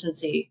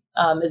consistency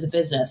as a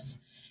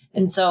business.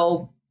 And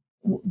so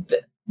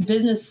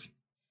business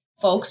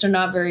folks are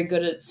not very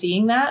good at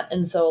seeing that.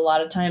 And so a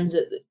lot of times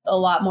a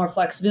lot more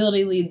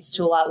flexibility leads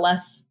to a lot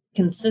less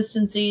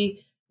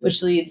consistency,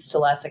 which leads to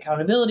less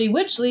accountability,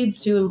 which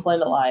leads to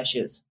employment law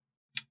issues.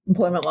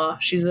 Employment law.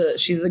 She's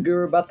a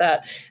guru about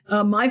that.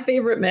 My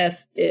favorite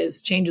myth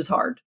is change is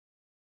hard.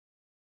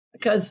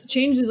 Because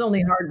change is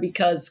only hard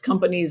because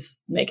companies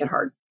make it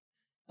hard.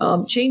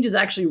 Change is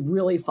actually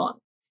really fun.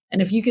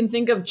 And if you can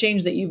think of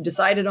change that you've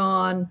decided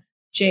on,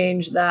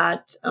 change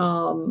that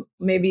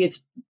maybe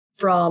it's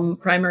from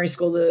primary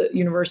school to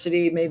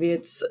university, maybe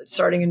it's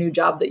starting a new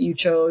job that you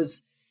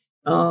chose,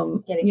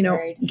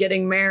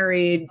 getting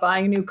married,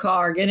 buying a new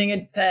car, getting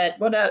a pet,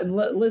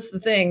 list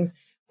of things.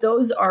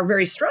 Those are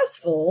very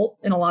stressful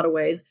in a lot of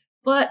ways,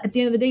 but at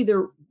the end of the day,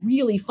 they're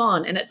really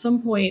fun. And at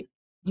some point,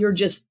 you're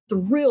just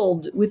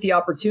thrilled with the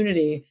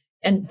opportunity.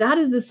 And that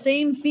is the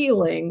same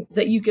feeling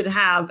that you could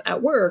have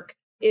at work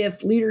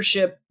if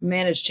leadership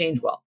managed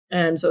change well.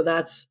 And so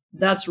that's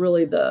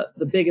really the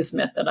biggest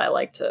myth that I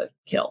like to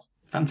kill.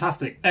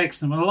 Fantastic.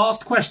 Excellent. Well, the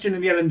last question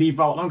in the L&D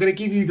vault, I'm going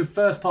to give you the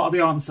first part of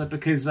the answer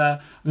because I'm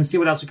going to see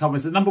what else we cover.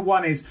 So number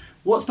one is,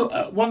 what's the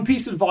one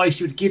piece of advice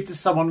you would give to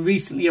someone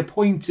recently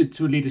appointed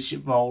to a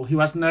leadership role who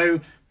has no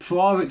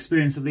prior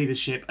experience of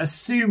leadership,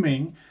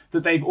 assuming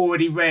that they've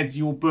already read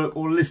your book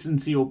or listened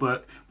to your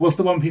book? What's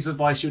the one piece of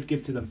advice you would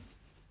give to them?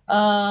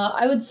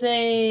 I would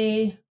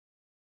say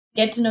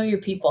get to know your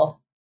people.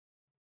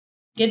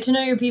 Get to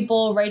know your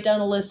people, write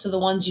down a list of the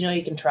ones you know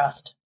you can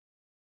trust.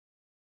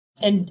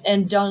 And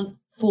don't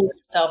fool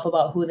yourself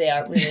about who they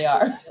really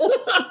are.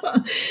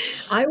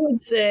 I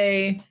would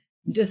say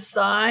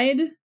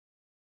decide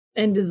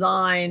and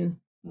design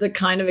the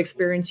kind of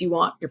experience you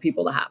want your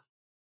people to have.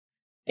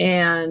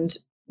 And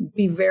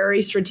be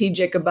very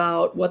strategic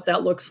about what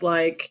that looks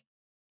like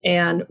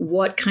and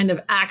what kind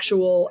of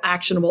actual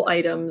actionable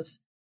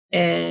items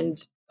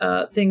and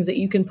things that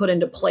you can put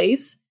into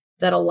place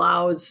that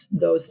allows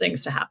those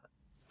things to happen.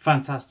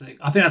 Fantastic.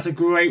 I think that's a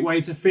great way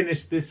to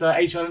finish this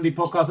HRLD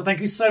podcast. So thank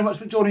you so much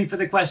for joining me for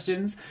the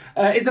questions.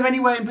 Is there any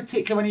way in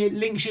particular, any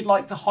links you'd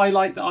like to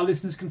highlight that our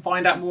listeners can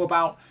find out more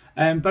about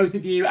both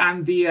of you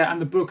and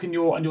the book and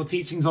your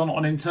teachings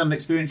on internal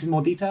experience in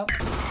more detail?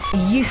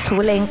 Useful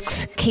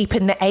links,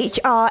 keeping the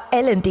HR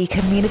L&D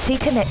community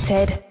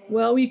connected.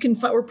 Well, you can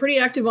we're pretty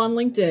active on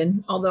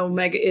LinkedIn, although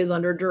Meg is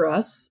under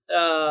duress.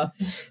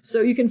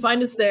 So you can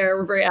find us there.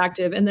 We're very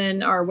active. And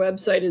then our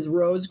website is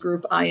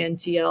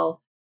rosegroupintl.com.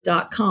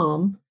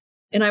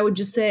 And I would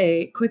just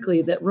say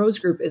quickly that Rose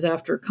Group is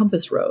after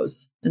Compass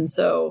Rose. And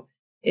so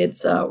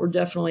it's we're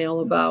definitely all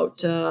about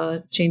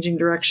changing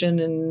direction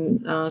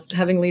and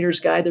having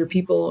leaders guide their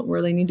people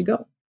where they need to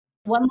go.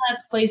 One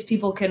last place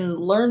people can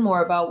learn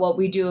more about what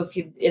we do,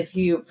 if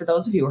you, for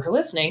those of you who are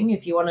listening,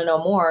 if you want to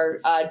know more,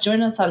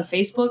 join us on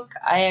Facebook.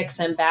 IX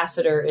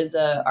Ambassador is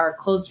our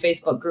closed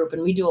Facebook group,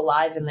 and we do a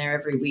live in there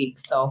every week.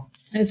 So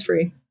it's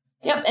free.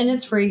 Yep, and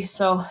it's free.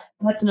 So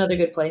that's another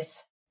good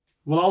place.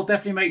 Well, I'll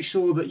definitely make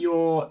sure that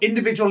your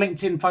individual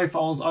LinkedIn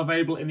profiles are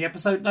available in the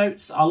episode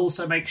notes. I'll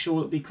also make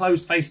sure that the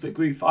closed Facebook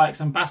group for IX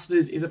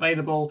Ambassadors is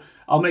available.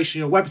 I'll make sure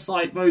your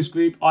website,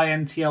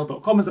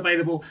 rosegroupintl.com, is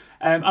available.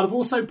 I've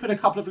also put a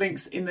couple of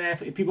links in there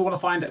if people want to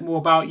find out more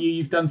about you.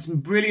 You've done some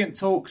brilliant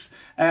talks,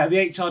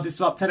 the HR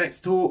Disrupt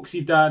TEDx talks.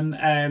 You've done,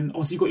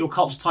 obviously, you've got your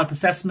culture type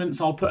assessment,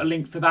 so I'll put a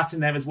link for that in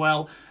there as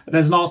well.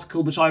 There's an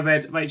article which I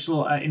read,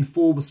 Rachel, in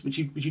Forbes, which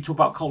you talk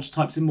about culture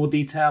types in more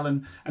detail,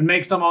 and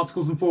Meg's done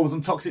articles in Forbes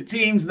on toxic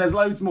teams, and there's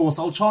loads more.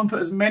 So I'll try and put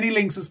as many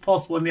links as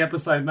possible in the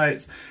episode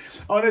notes.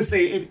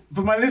 Honestly,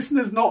 for my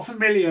listeners not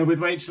familiar with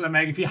Rachel and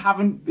Meg, if you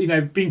haven't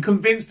been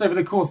convinced over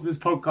the course of this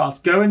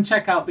podcast, go and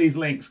check out these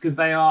links, because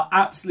they are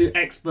absolute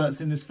experts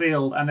in this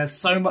field, and there's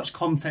so much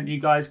content you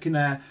guys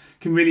can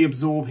really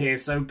absorb here.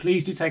 So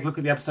please do take a look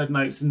at the episode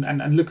notes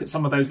and look at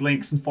some of those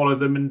links and follow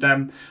them,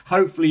 and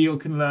hopefully you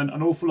can learn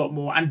an awful lot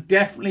more. And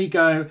definitely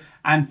go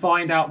and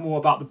find out more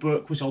about the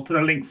book, which I'll put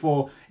a link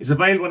for. It's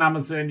available on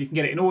Amazon. You can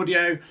get it in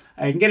audio, you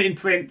can get it in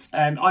print,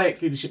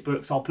 IX Leadership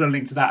Books. I'll put a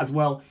link to that as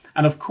well.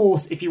 And of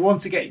course, if you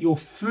want to get your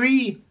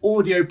free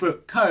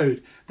audiobook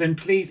code, then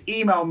please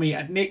email me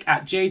at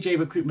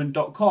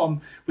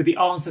nick@jjrecruitment.com with the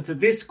answer to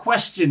this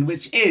question,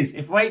 which is,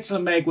 if Rachel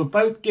and Meg were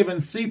both given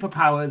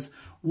superpowers,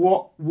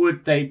 what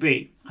would they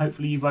be?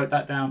 Hopefully you wrote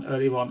that down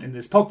earlier on in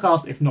this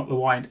podcast. If not,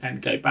 rewind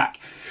and go back.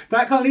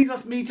 That kind of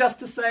leaves me just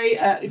to say,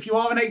 if you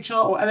are an HR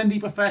or L&D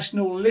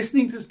professional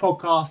listening to this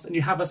podcast and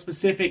you have a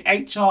specific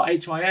HR,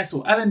 HRIS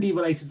or L&D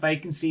related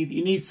vacancy that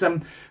you need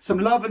some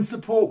love and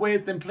support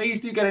with, then please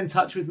do get in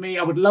touch with me.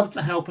 I would love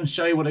to help and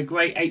show you what a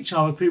great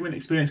HR recruitment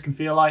experience can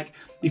feel like.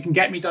 You can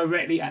get me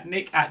directly at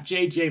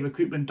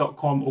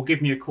nick@jjrecruitment.com or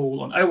give me a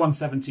call on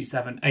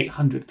 01727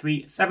 800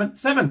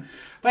 377.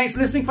 Thanks for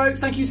listening, folks.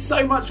 Thank you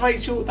so much,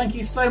 Rachel. Thank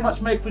you so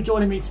much, Meg, for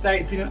joining me today.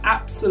 It's been an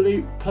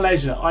absolute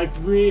pleasure.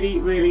 I've really,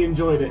 really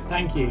enjoyed it.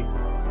 Thank you.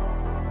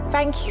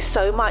 Thank you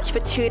so much for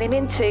tuning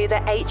into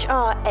the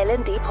HR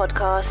L&D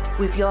podcast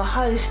with your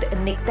host,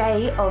 Nick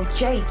Day of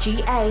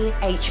JGA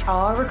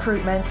HR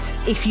Recruitment.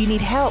 If you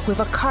need help with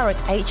a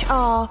current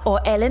HR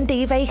or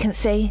L&D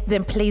vacancy,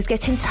 then please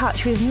get in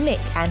touch with Nick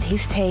and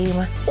his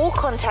team. All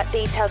contact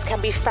details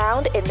can be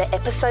found in the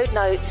episode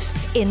notes.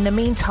 In the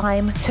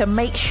meantime, to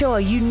make sure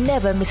you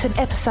never miss an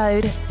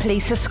episode,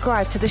 please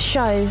subscribe to the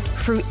show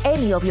through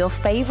any of your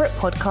favorite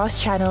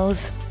podcast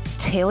channels.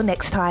 Till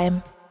next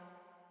time.